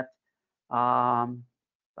for that.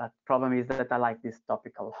 But problem is that I like this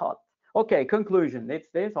topic a lot. Okay, conclusion. It's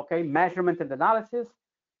this. Okay, measurement and analysis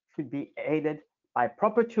should be aided by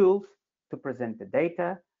proper tools to present the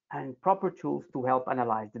data and proper tools to help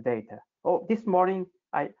analyze the data. Oh, this morning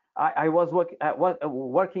I was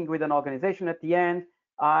working with an organization. At the end,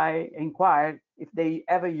 I inquired if they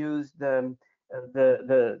ever use the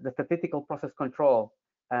statistical process control.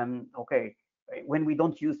 Okay, when we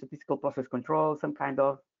don't use statistical process control, some kind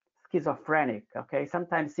of schizophrenic. Okay,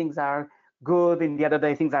 sometimes things are good, and the other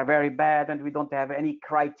day things are very bad, and we don't have any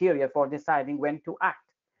criteria for deciding when to act.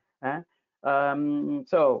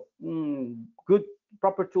 Good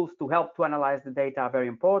proper tools to help to analyze the data are very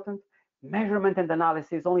important. Measurement and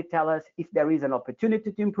analysis only tell us if there is an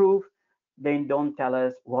opportunity to improve. They don't tell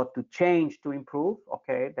us what to change to improve.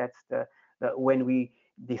 Okay, that's when we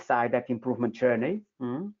decide that improvement journey.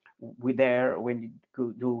 We there when you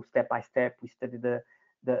do step by step. We study the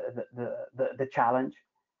challenge,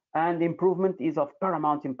 and improvement is of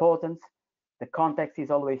paramount importance. The context is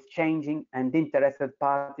always changing, and interested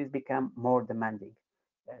parties become more demanding.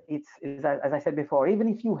 It's as I said before, even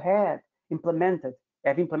if you have implemented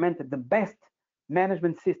the best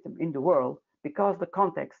management system in the world, because the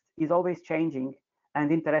context is always changing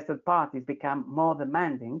and interested parties become more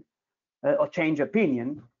demanding or change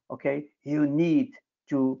opinion, okay, you need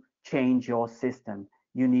to change your system.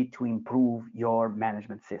 You need to improve your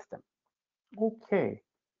management system. Okay.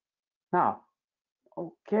 Now,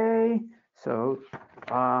 okay, so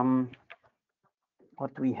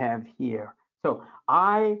what do we have here? So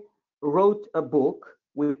I wrote a book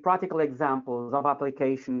with practical examples of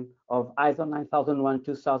application of ISO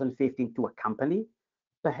 9001-2015 to a company.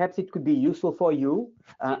 Perhaps it could be useful for you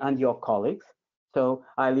and your colleagues. So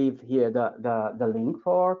I leave here the link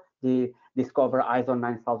for the Discover ISO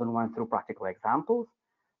 9001 through practical examples.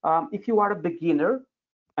 If you are a beginner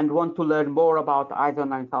and want to learn more about ISO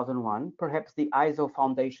 9001, perhaps the ISO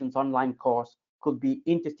Foundations online course could be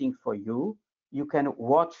interesting for you. You can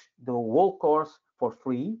watch the whole course for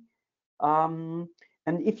free. And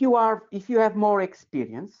if you have more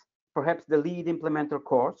experience, perhaps the lead implementer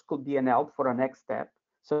course could be an help for a next step.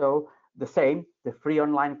 So the free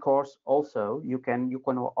online course also, you can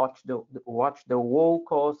watch the whole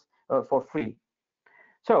course for free.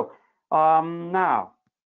 So now,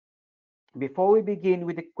 before we begin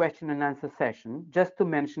with the question and answer session, just to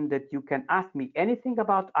mention that you can ask me anything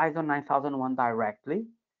about ISO 9001 directly.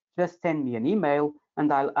 Just send me an email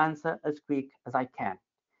and I'll answer as quick as I can.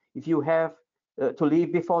 If you have to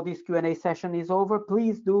leave before this Q&A session is over,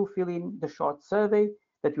 please do fill in the short survey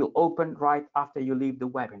that will open right after you leave the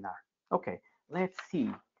webinar. Okay, let's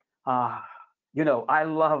see. You know, I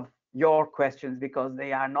love your questions because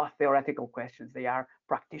they are not theoretical questions, they are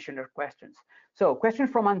practitioner questions. So, question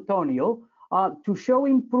from Antonio, to show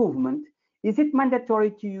improvement, is it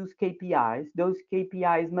mandatory to use KPIs? Those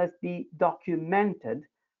KPIs must be documented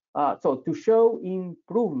So to show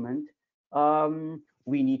improvement,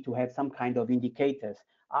 we need to have some kind of indicators.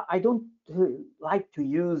 I don't like to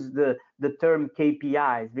use the term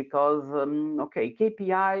KPIs because, okay,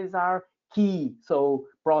 KPIs are key, so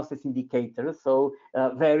process indicators, so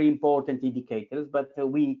very important indicators, but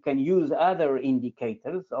we can use other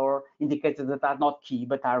indicators or indicators that are not key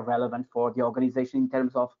but are relevant for the organization in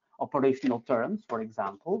terms of operational terms, for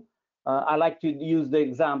example. I like to use the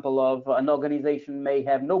example of an organization may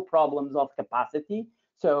have no problems of capacity,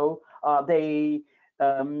 so they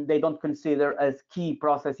don't consider as key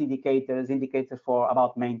process indicators for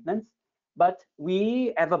about maintenance. But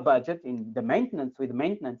we have a budget in the maintenance with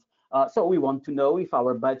maintenance, so we want to know if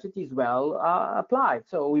our budget is well applied.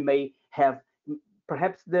 So we may have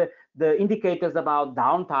perhaps the indicators about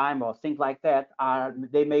downtime or things like that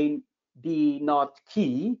they may be not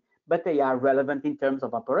key, but they are relevant in terms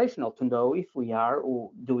of operational to know if we are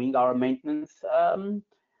doing our maintenance,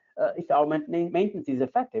 if our maintenance is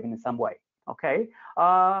effective in some way. Okay,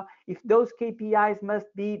 if those KPIs must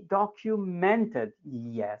be documented,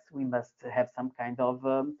 yes, we must have some kind of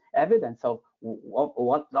evidence of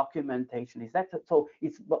what documentation is that. So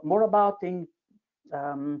it's more about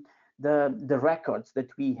um, the records that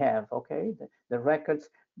we have. Okay, the records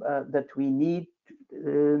that we need,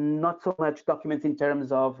 not so much documents in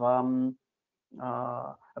terms of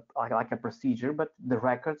like a procedure, but the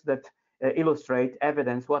records that illustrate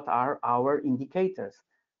evidence what are our indicators.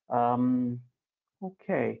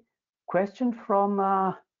 Okay, question from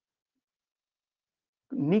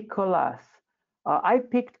Nicolas. I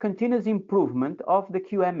picked continuous improvement of the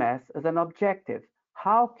QMS as an objective.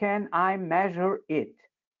 How can I measure it?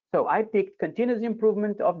 So I picked continuous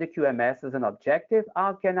improvement of the QMS as an objective.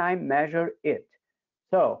 How can I measure it?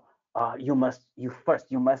 So you must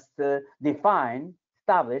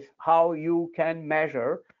establish how you can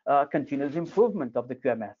measure continuous improvement of the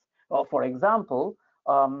QMS. Well, for example,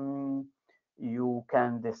 you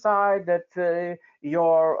can decide that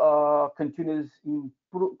your continuous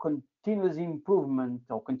improvement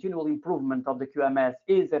or continual improvement of the QMS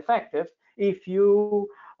is effective if you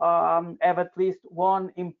have at least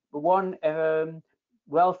one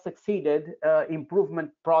well succeeded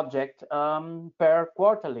improvement project per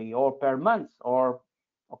quarterly or per month, or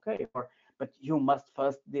okay, but you must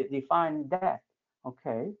first define that.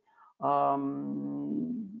 Okay.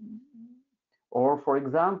 um, or for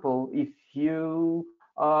example, if you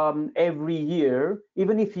every year,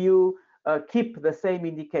 even if you keep the same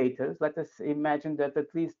indicators, let us imagine that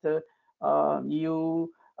at least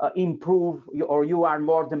you improve or you are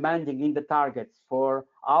more demanding in the targets for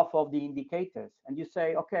half of the indicators, and you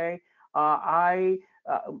say, okay,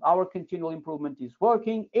 our continual improvement is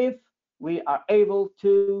working if we are able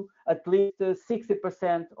to at least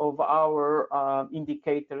 60% of our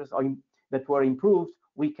indicators that were improved,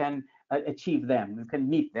 we can achieve them, we can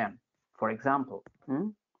meet them, for example.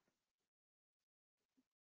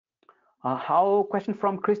 Question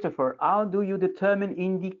from Christopher, how do you determine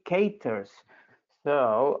indicators?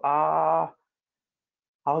 So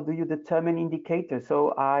how do you determine indicators?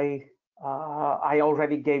 So I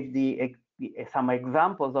already gave some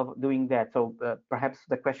examples of doing that. So perhaps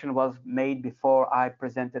the question was made before I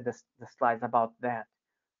presented the slides about that.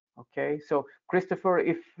 Okay, so Christopher,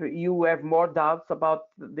 if you have more doubts about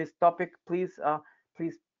this topic, please,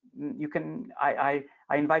 you can. I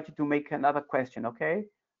invite you to make another question. Okay.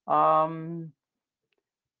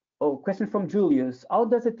 Oh, question from Julius. How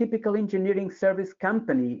does a typical engineering service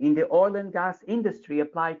company in the oil and gas industry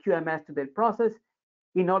apply QMS to their process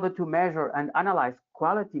in order to measure and analyze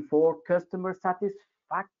quality for customer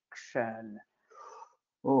satisfaction?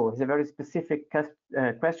 Oh, it's a very specific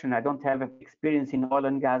question. I don't have experience in oil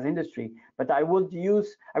and gas industry, but I will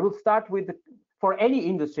start with, for any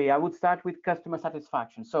industry, I would start with customer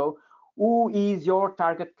satisfaction. So who is your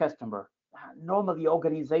target customer? Normally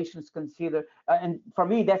organizations consider, and for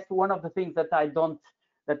me, that's one of the things that I don't,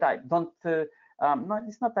 it's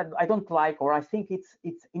not that I don't like, or I think it's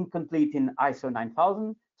incomplete in ISO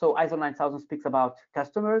 9000. So ISO 9000 speaks about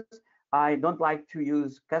customers. I don't like to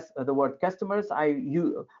use the word customers.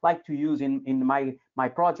 Like to use in my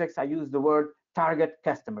projects, I use the word target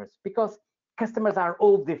customers, because customers are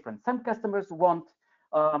all different. Some customers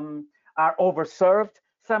are overserved.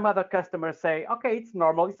 Some other customers say, okay, it's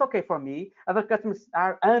normal, it's okay for me. Other customers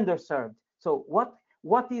are underserved. So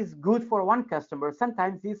what is good for one customer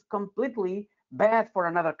sometimes is completely bad for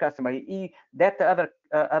another customer. That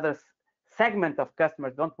other segment of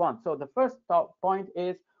customers don't want. So the first point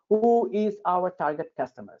is, who is our target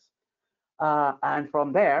customers? And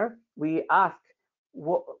from there, we ask,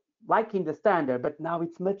 like in the standard, but now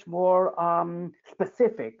it's much more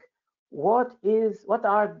specific. what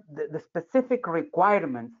are the specific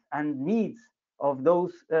requirements and needs of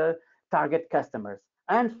those target customers.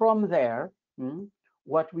 And from there,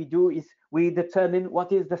 what we do is we determine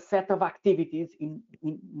what is the set of activities in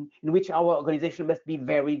which our organization must be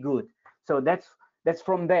very good. So that's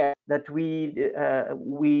from there that we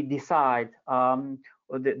decide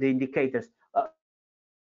the indicators.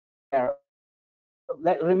 There,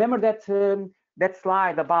 remember that that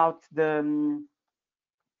slide about the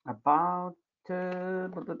about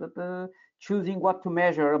choosing what to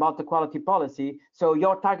measure about the quality policy. So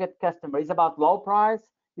your target customer is about low price,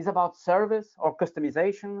 is about service or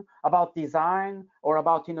customization, about design or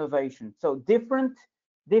about innovation. So different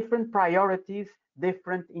priorities,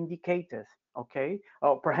 different indicators. Okay,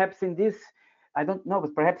 or perhaps in this, I don't know,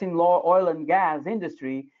 but perhaps in oil and gas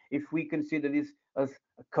industry, if we consider this as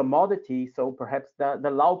a commodity, so perhaps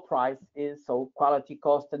the low price is, so quality,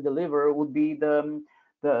 cost, and deliver would be the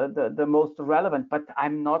most relevant. But I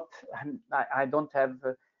don't have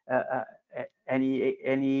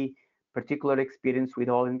any particular experience with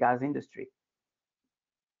oil and gas industry.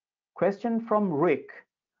 Question from Rick: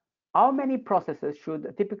 how many processes should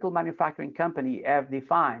a typical manufacturing company have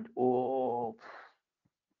defined? Oh,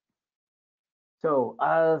 so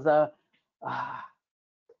as a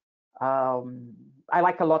I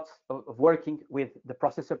like a lot of working with the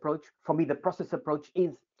process approach. For me, the process approach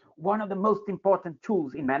is one of the most important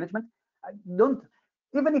tools in management. I don't,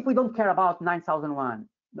 even if we don't care about 9001,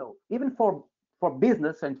 no, even for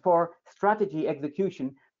business and for strategy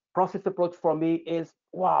execution, process approach for me is,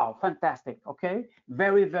 wow, fantastic. Okay,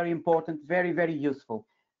 very important, very useful.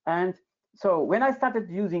 And so when I started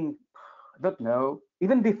using, I don't know,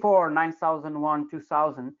 even before 9001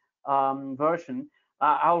 2000 version,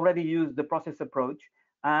 I already used the process approach,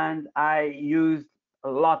 and I used a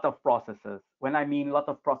lot of processes. When I mean a lot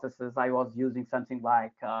of processes, I was using something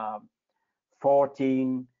like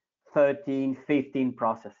 14, 13, 15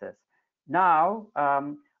 processes. Now,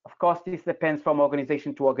 of course, this depends from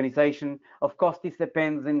organization to organization. Of course, this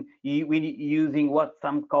depends in using what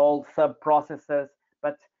some call sub-processes,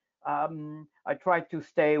 but I try to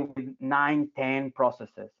stay with 9, 10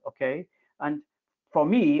 processes, okay? And for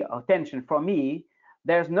me, attention, for me,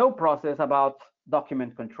 there's no process about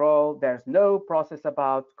document control. There's no process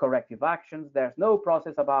about corrective actions. There's no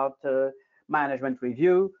process about management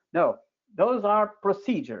review. No, those are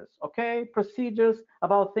procedures, okay? Procedures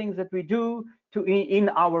about things that we do in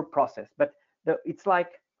our process. But it's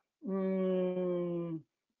like,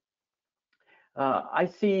 I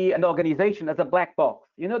see an organization as a black box.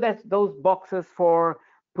 You know, that's those boxes for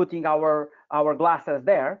putting our glasses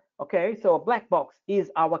there, okay? So a black box is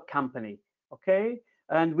our company, okay?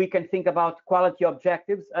 And we can think about quality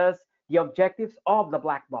objectives as the objectives of the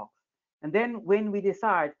black box. And then when we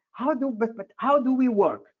decide how do we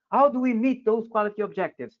work, how do we meet those quality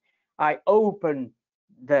objectives, I open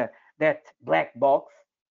that black box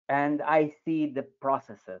and I see the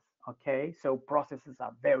processes. Okay, so processes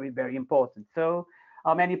are very important. So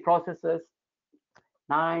how many processes?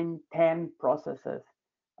 9, 10 processes.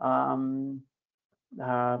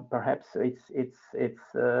 Perhaps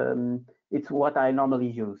it's what I normally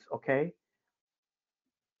use. Okay.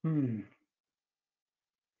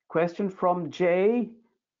 Question from Jay: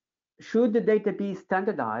 should the data be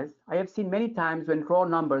standardized? I have seen many times when raw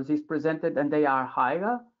numbers is presented and they are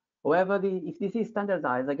higher. However, if this is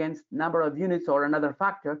standardized against number of units or another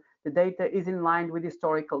factor, the data is in line with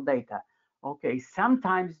historical data. Okay,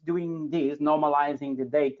 sometimes doing this, normalizing the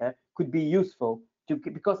data, could be useful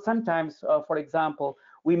because sometimes, for example,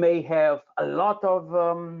 we may have a lot of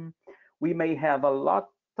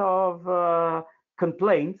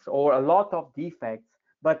complaints or a lot of defects,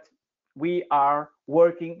 but we are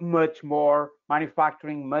working much more,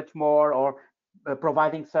 manufacturing much more, or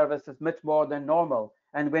providing services much more than normal.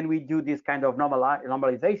 And when we do this kind of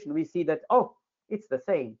normalization, we see that, oh, it's the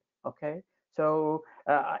same. Okay, so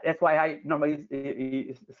that's why I normally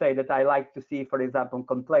say that I like to see, for example,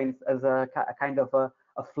 complaints as a kind of a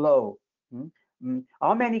flow.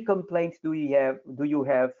 How many complaints do you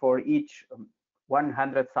have for each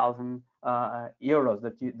 100,000 euros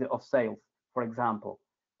of sales, for example,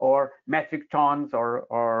 or metric tons,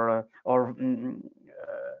 or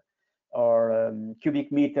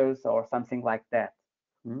cubic meters, or something like that?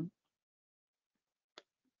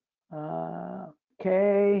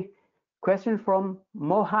 Okay, question from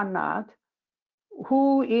Mohanad: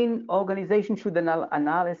 who in organization should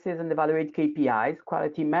analysis and evaluate KPIs,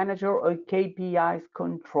 quality manager or KPIs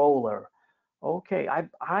controller? Okay,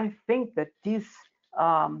 I think that this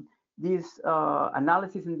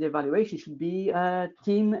analysis and evaluation should be a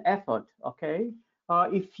team effort. Okay,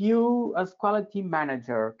 if you as quality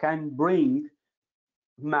manager can bring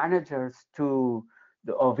managers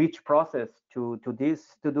of each process to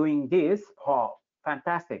doing this, oh,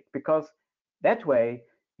 fantastic, because that way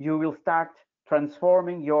you will start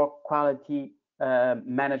transforming your quality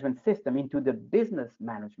management system into the business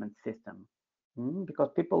management system. Because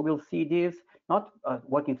people will see this not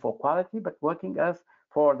working for quality, but working as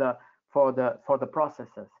for the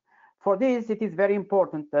processes. For this, it is very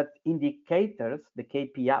important that indicators, the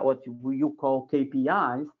KPI, what you call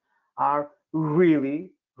KPIs, are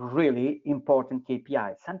really, really important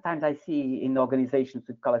KPIs. Sometimes I see in organizations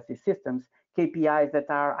with quality systems KPIs that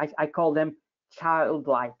are, I call them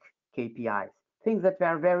childlike KPIs, things that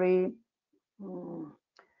were very,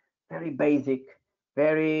 very basic,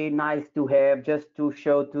 very nice to have, just to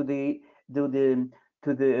show to the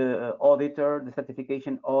auditor, the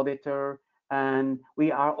certification auditor, and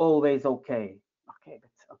we are always okay. Okay,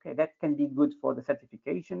 but okay, that can be good for the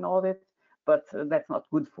certification audit, but that's not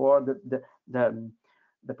good for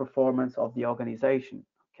the performance of the organization.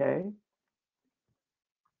 Okay.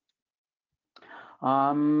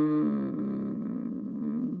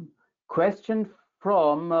 Question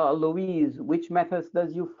from Louise: which methods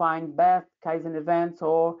does you find best, Kaizen events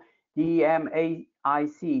or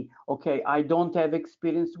DMAIC? Okay, I don't have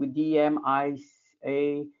experience with DMAIC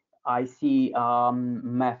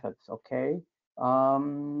methods. Okay,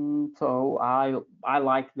 so I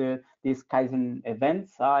like these Kaizen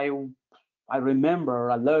events. I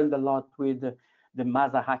remember I learned a lot with the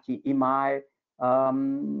Masahachi Imai.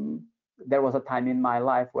 There was a time in my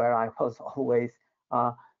life where I was always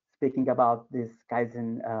speaking about this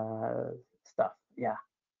Kaizen stuff. Yeah,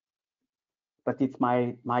 but it's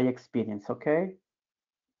my experience. Okay.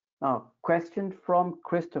 Now, question from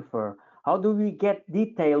Christopher: how do we get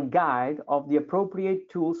detailed guide of the appropriate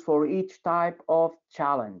tools for each type of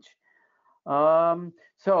challenge? One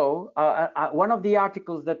of the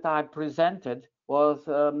articles that I presented was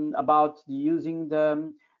about using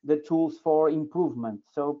the tools for improvement.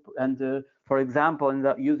 So, and for example,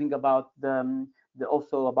 using about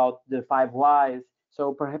also about the 5 whys.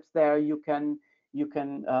 So perhaps there you can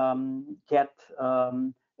get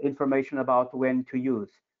information about when to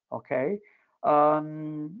use. Okay.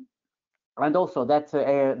 And also that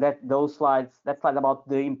slide about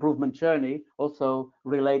the improvement journey also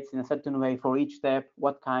relates in a certain way for each step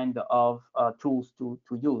what kind of tools to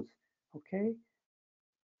use. Okay.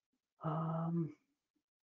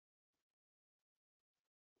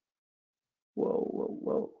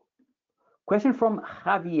 Whoa. Question from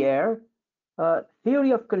Javier: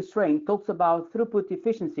 theory of constraint talks about throughput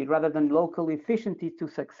efficiency rather than local efficiency to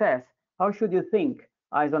success. How should you think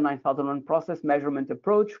ISO 9001 process measurement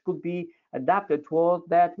approach could be adapted toward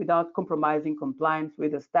that without compromising compliance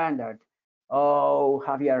with the standard? Oh,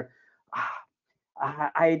 Javier,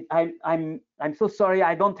 I'm so sorry.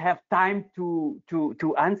 I don't have time to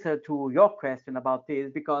answer to your question about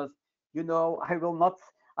this, because you know I will not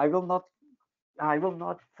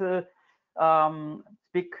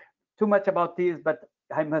speak too much about this, but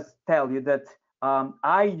I must tell you that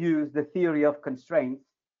I use the theory of constraints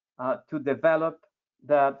to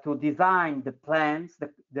design the plans,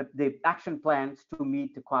 the action plans to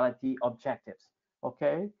meet the quality objectives.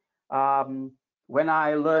 Okay. When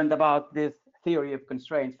I learned about this theory of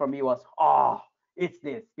constraints, for me was, oh, it's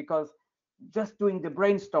this, because just doing the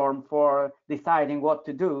brainstorm for deciding what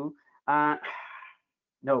to do,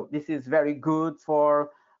 no, this is very good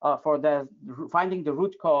for finding the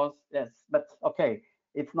root cause. Yes, but okay,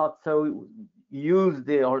 it's not so used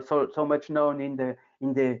or so much known in the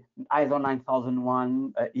ISO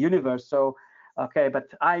 9001 universe. So okay,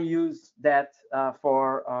 but I use that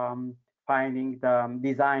for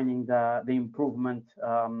designing the improvement,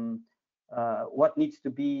 what needs to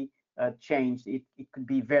be changed. It could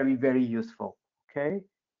be very, very useful. Okay.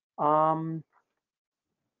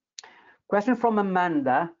 Question from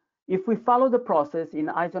Amanda: if we follow the process in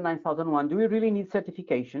ISO 9001, do we really need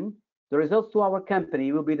certification? The results to our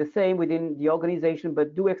company will be the same within the organization,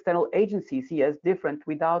 but do external agencies see us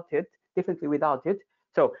differently without it?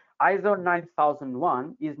 So ISO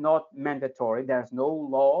 9001 is not mandatory. There's no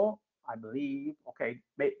law, I believe. Okay,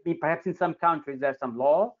 maybe perhaps in some countries there's some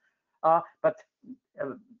law, but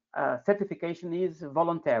certification is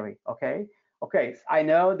voluntary. Okay. Okay, I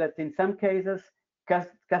know that in some cases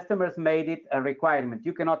customers made it a requirement.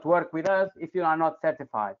 You cannot work with us if you are not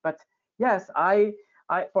certified. But yes, I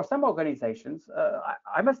for some organizations,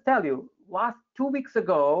 I must tell you, last 2 weeks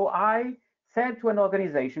ago, I said to an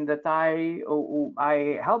organization that I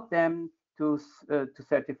helped them to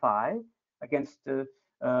certify against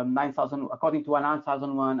 9000, according to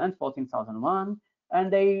 9001 and 14001,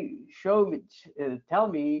 and they tell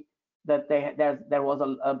me that there was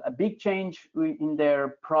a big change in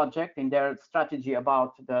their project, in their strategy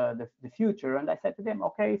about the future. And I said to them,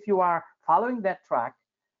 okay, if you are following that track,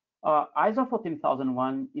 ISO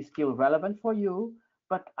 14001 is still relevant for you,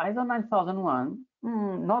 but ISO 9001,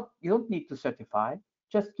 you don't need to certify.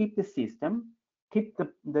 Just keep the system, keep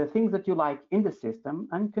the things that you like in the system,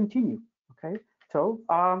 and continue. Okay. So,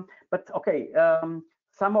 but okay,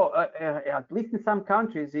 at least in some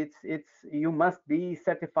countries, it's you must be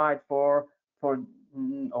certified for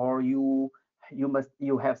or you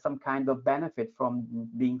have some kind of benefit from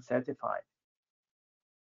being certified.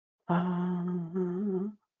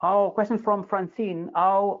 Question from Francine: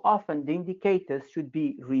 how often the indicators should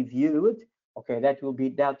be reviewed? Okay, that will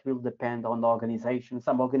depend on the organization.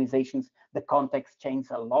 Some organizations, the context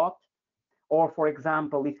changes a lot. Or, for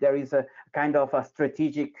example, if there is a kind of a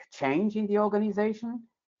strategic change in the organization,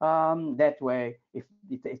 that way, if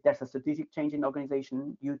there's a strategic change in the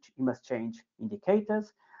organization, you must change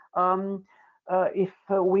indicators. What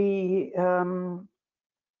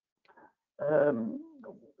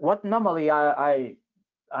normally I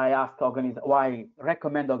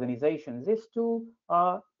recommend organizations is to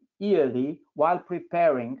yearly, while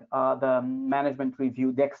preparing the management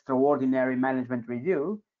review, the extraordinary management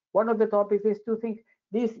review, one of the topics is to think: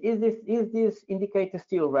 is this indicator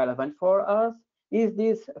still relevant for us? Is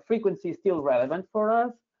this frequency still relevant for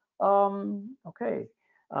us? Okay,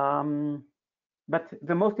 but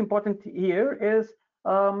the most important here is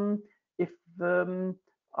if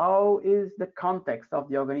how is the context of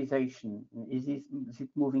the organization? Is it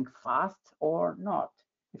moving fast or not?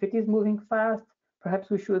 If it is moving fast, perhaps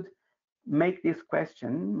we should make this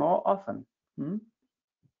question more often.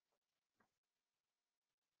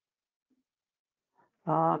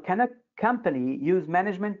 Can a company use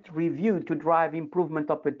management review to drive improvement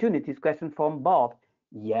opportunities? Question from Bob.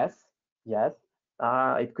 Yes.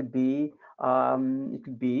 It could be.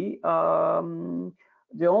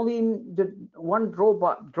 The one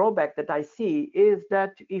drawback that I see is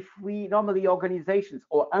that if we normally organizations,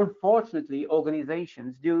 or unfortunately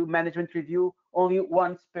organizations, do management review only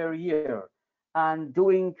once per year, and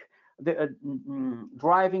doing the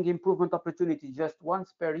driving improvement opportunity just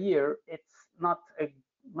once per year, it's not a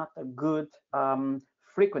good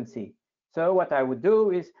frequency. So what I would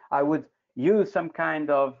do is I would use some kind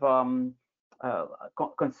of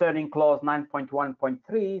concerning clause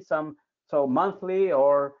 9.1.3, so monthly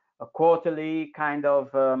or a quarterly kind of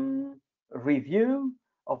review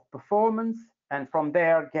of performance, and from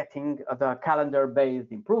there getting the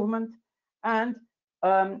calendar-based improvement, and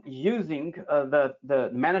using the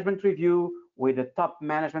management review with the top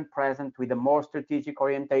management present, with a more strategic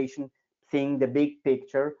orientation, seeing the big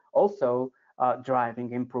picture, also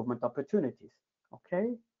driving improvement opportunities.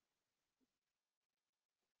 Okay.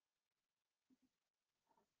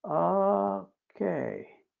 Okay.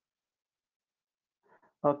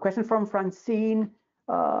 A question from Francine: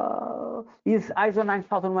 is ISO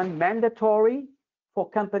 9001 mandatory for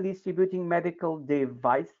companies distributing medical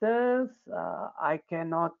devices? I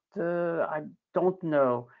don't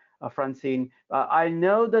know, Francine. I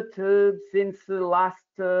know that since last,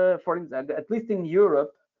 for example, at least in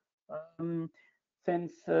Europe,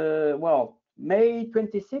 since May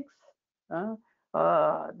 26th,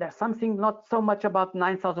 there's something not so much about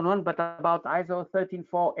 9001, but about ISO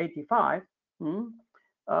 13485.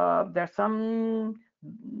 There's some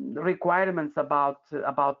requirements about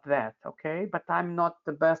that. Okay, but I'm not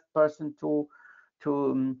the best person to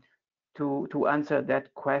answer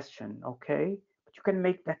that question. Okay, but you can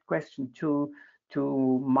make that question to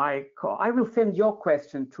my. I will send your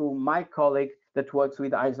question to my colleague that works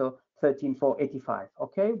with ISO 13485.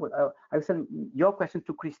 Okay, I will send your question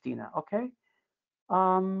to Christina. Okay.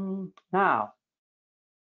 Now.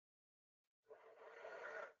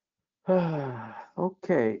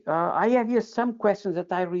 Okay, I have here some questions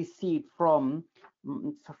that I received from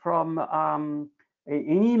in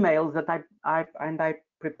emails that I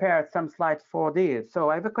prepared some slides for this. So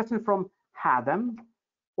I have a question from Adam.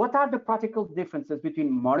 What are the practical differences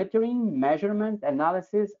between monitoring, measurement,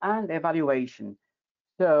 analysis, and evaluation?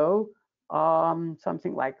 So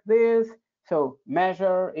something like this. So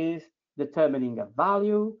measure is determining a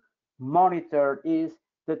value, monitor is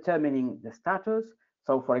determining the status.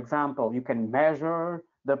 So, for example, you can measure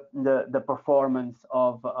the performance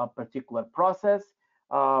of a particular process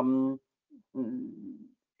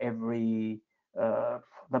every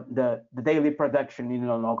the daily production in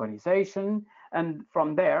an organization, and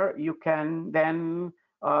from there you can then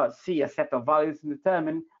see a set of values and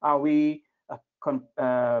determine: are we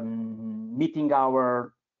meeting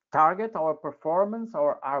our target, our performance,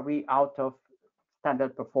 or are we out of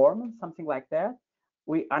standard performance, something like that.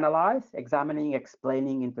 We analyze, examining,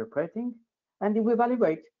 explaining, interpreting, and we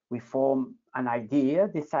evaluate. We form an idea,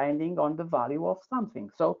 deciding on the value of something.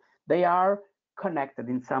 So they are connected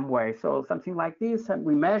in some way. So something like this, and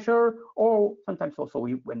we measure, or sometimes also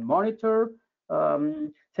we monitor.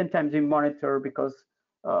 Sometimes we monitor because,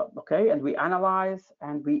 okay, and we analyze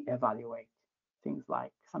and we evaluate things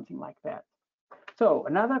like something like that. So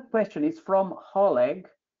another question is from Oleg.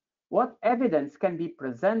 What evidence can be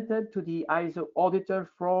presented to the ISO auditor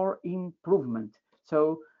for improvement?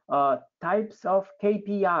 So types of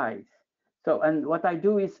KPIs. So, and what I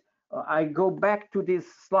do is I go back to this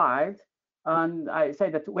slide and I say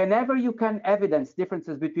that whenever you can evidence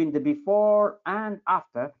differences between the before and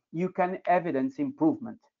after, you can evidence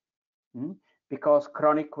improvement. Because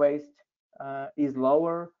chronic waste is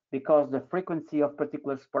lower, because the frequency of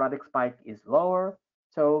particular sporadic spike is lower.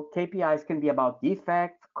 So KPIs can be about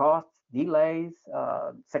defects, costs, delays,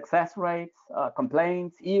 success rates,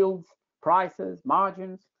 complaints, yields, prices,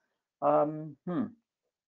 margins.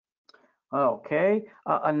 Okay,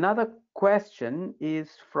 another question is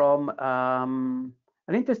from an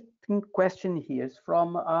interesting question here is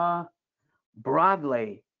from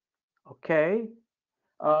Bradley. Okay,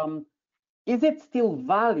 is it still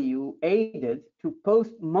value aided to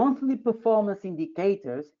post monthly performance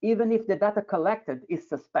indicators even if the data collected is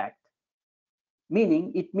suspect?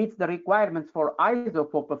 Meaning it meets the requirements for ISO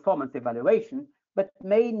for performance evaluation, but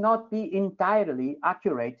may not be entirely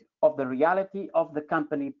accurate of the reality of the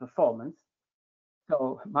company performance.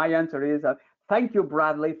 So my answer is, thank you,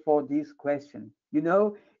 Bradley, for this question. You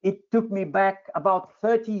know, it took me back about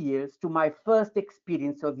 30 years to my first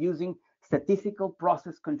experience of using statistical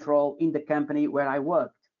process control in the company where I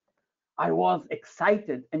worked. I was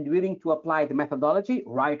excited and willing to apply the methodology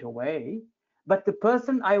right away, but the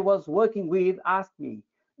person I was working with asked me,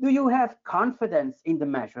 do you have confidence in the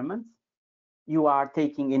measurements you are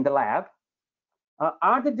taking in the lab?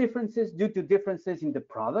 Are the differences due to differences in the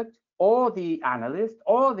product or the analyst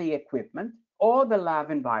or the equipment or the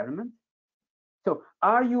lab environment? So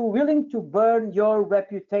are you willing to burn your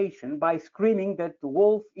reputation by screaming that the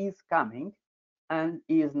wolf is coming and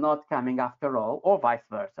is not coming after all, or vice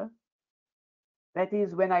versa? That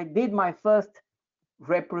is when I did my first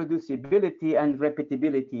reproducibility and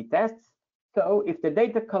repeatability tests. So if the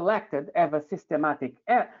data collected have a systematic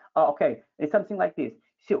error, okay, it's something like this.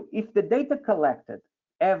 So if the data collected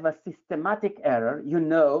have a systematic error, you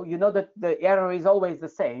know that the error is always the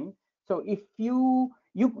same. So if you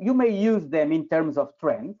may use them in terms of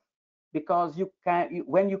trends, because you can,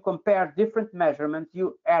 when you compare different measurements,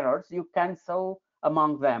 errors, you cancel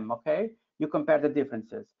among them, okay? You compare the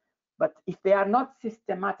differences. But if they are not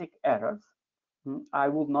systematic errors, I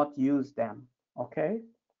would not use them, okay?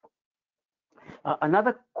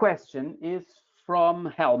 Another question is from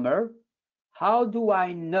Helmer. How do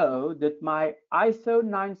I know that my ISO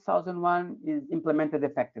 9001 is implemented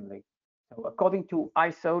effectively? So according to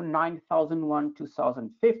ISO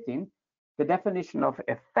 9001-2015, the definition of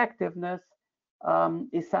effectiveness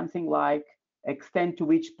is something like extent to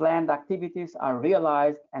which planned activities are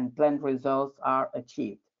realized and planned results are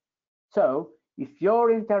achieved. So if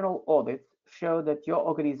your internal audits show that your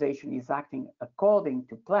organization is acting according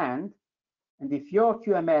to plan, and if your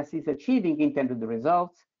QMS is achieving intended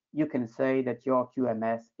results, you can say that your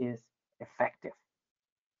QMS is effective.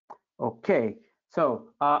 Okay, so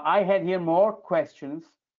I had here more questions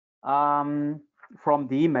from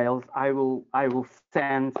the emails. I will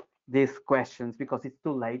send these questions because it's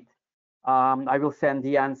too late. I will send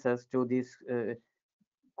the answers to these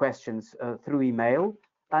questions through email,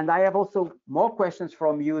 and I have also more questions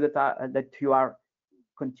from you that you are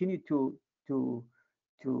continue to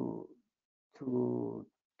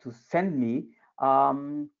send me.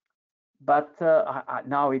 But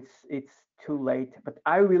now it's too late. But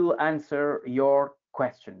I will answer your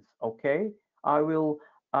questions. Okay, I will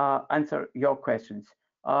answer your questions.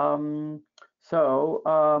 So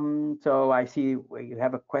I see you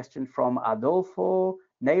have a question from Adolfo,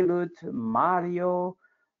 Neilut, Mario,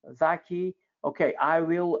 Zaki. Okay, I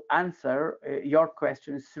will answer your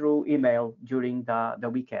questions through email during the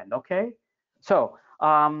weekend. Okay, so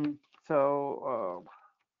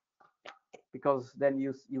because then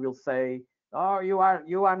you will say, oh, you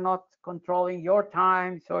are not controlling your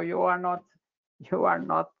time, so you are not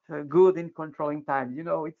good in controlling time. You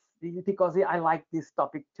know, it's because I like this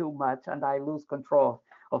topic too much and I lose control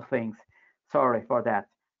of things. Sorry for that.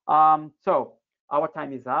 So our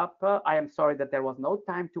time is up. I am sorry that there was no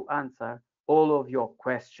time to answer all of your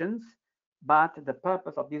questions, but the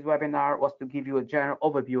purpose of this webinar was to give you a general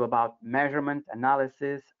overview about measurement,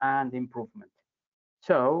 analysis, and improvement.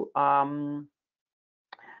 So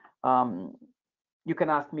Um, you can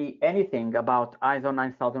ask me anything about ISO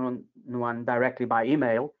 9001 directly by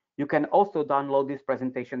email. You can also download this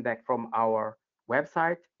presentation deck from our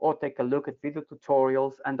website or take a look at video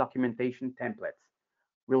tutorials and documentation templates.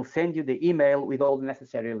 We'll send you the email with all the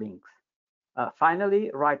necessary links.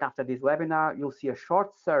 Finally, right after this webinar, you'll see a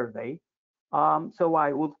short survey. So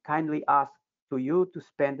I would kindly ask to you to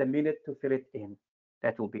spend a minute to fill it in.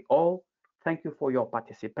 That will be all. Thank you for your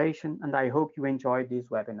participation, and I hope you enjoyed this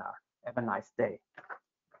webinar. Have a nice day.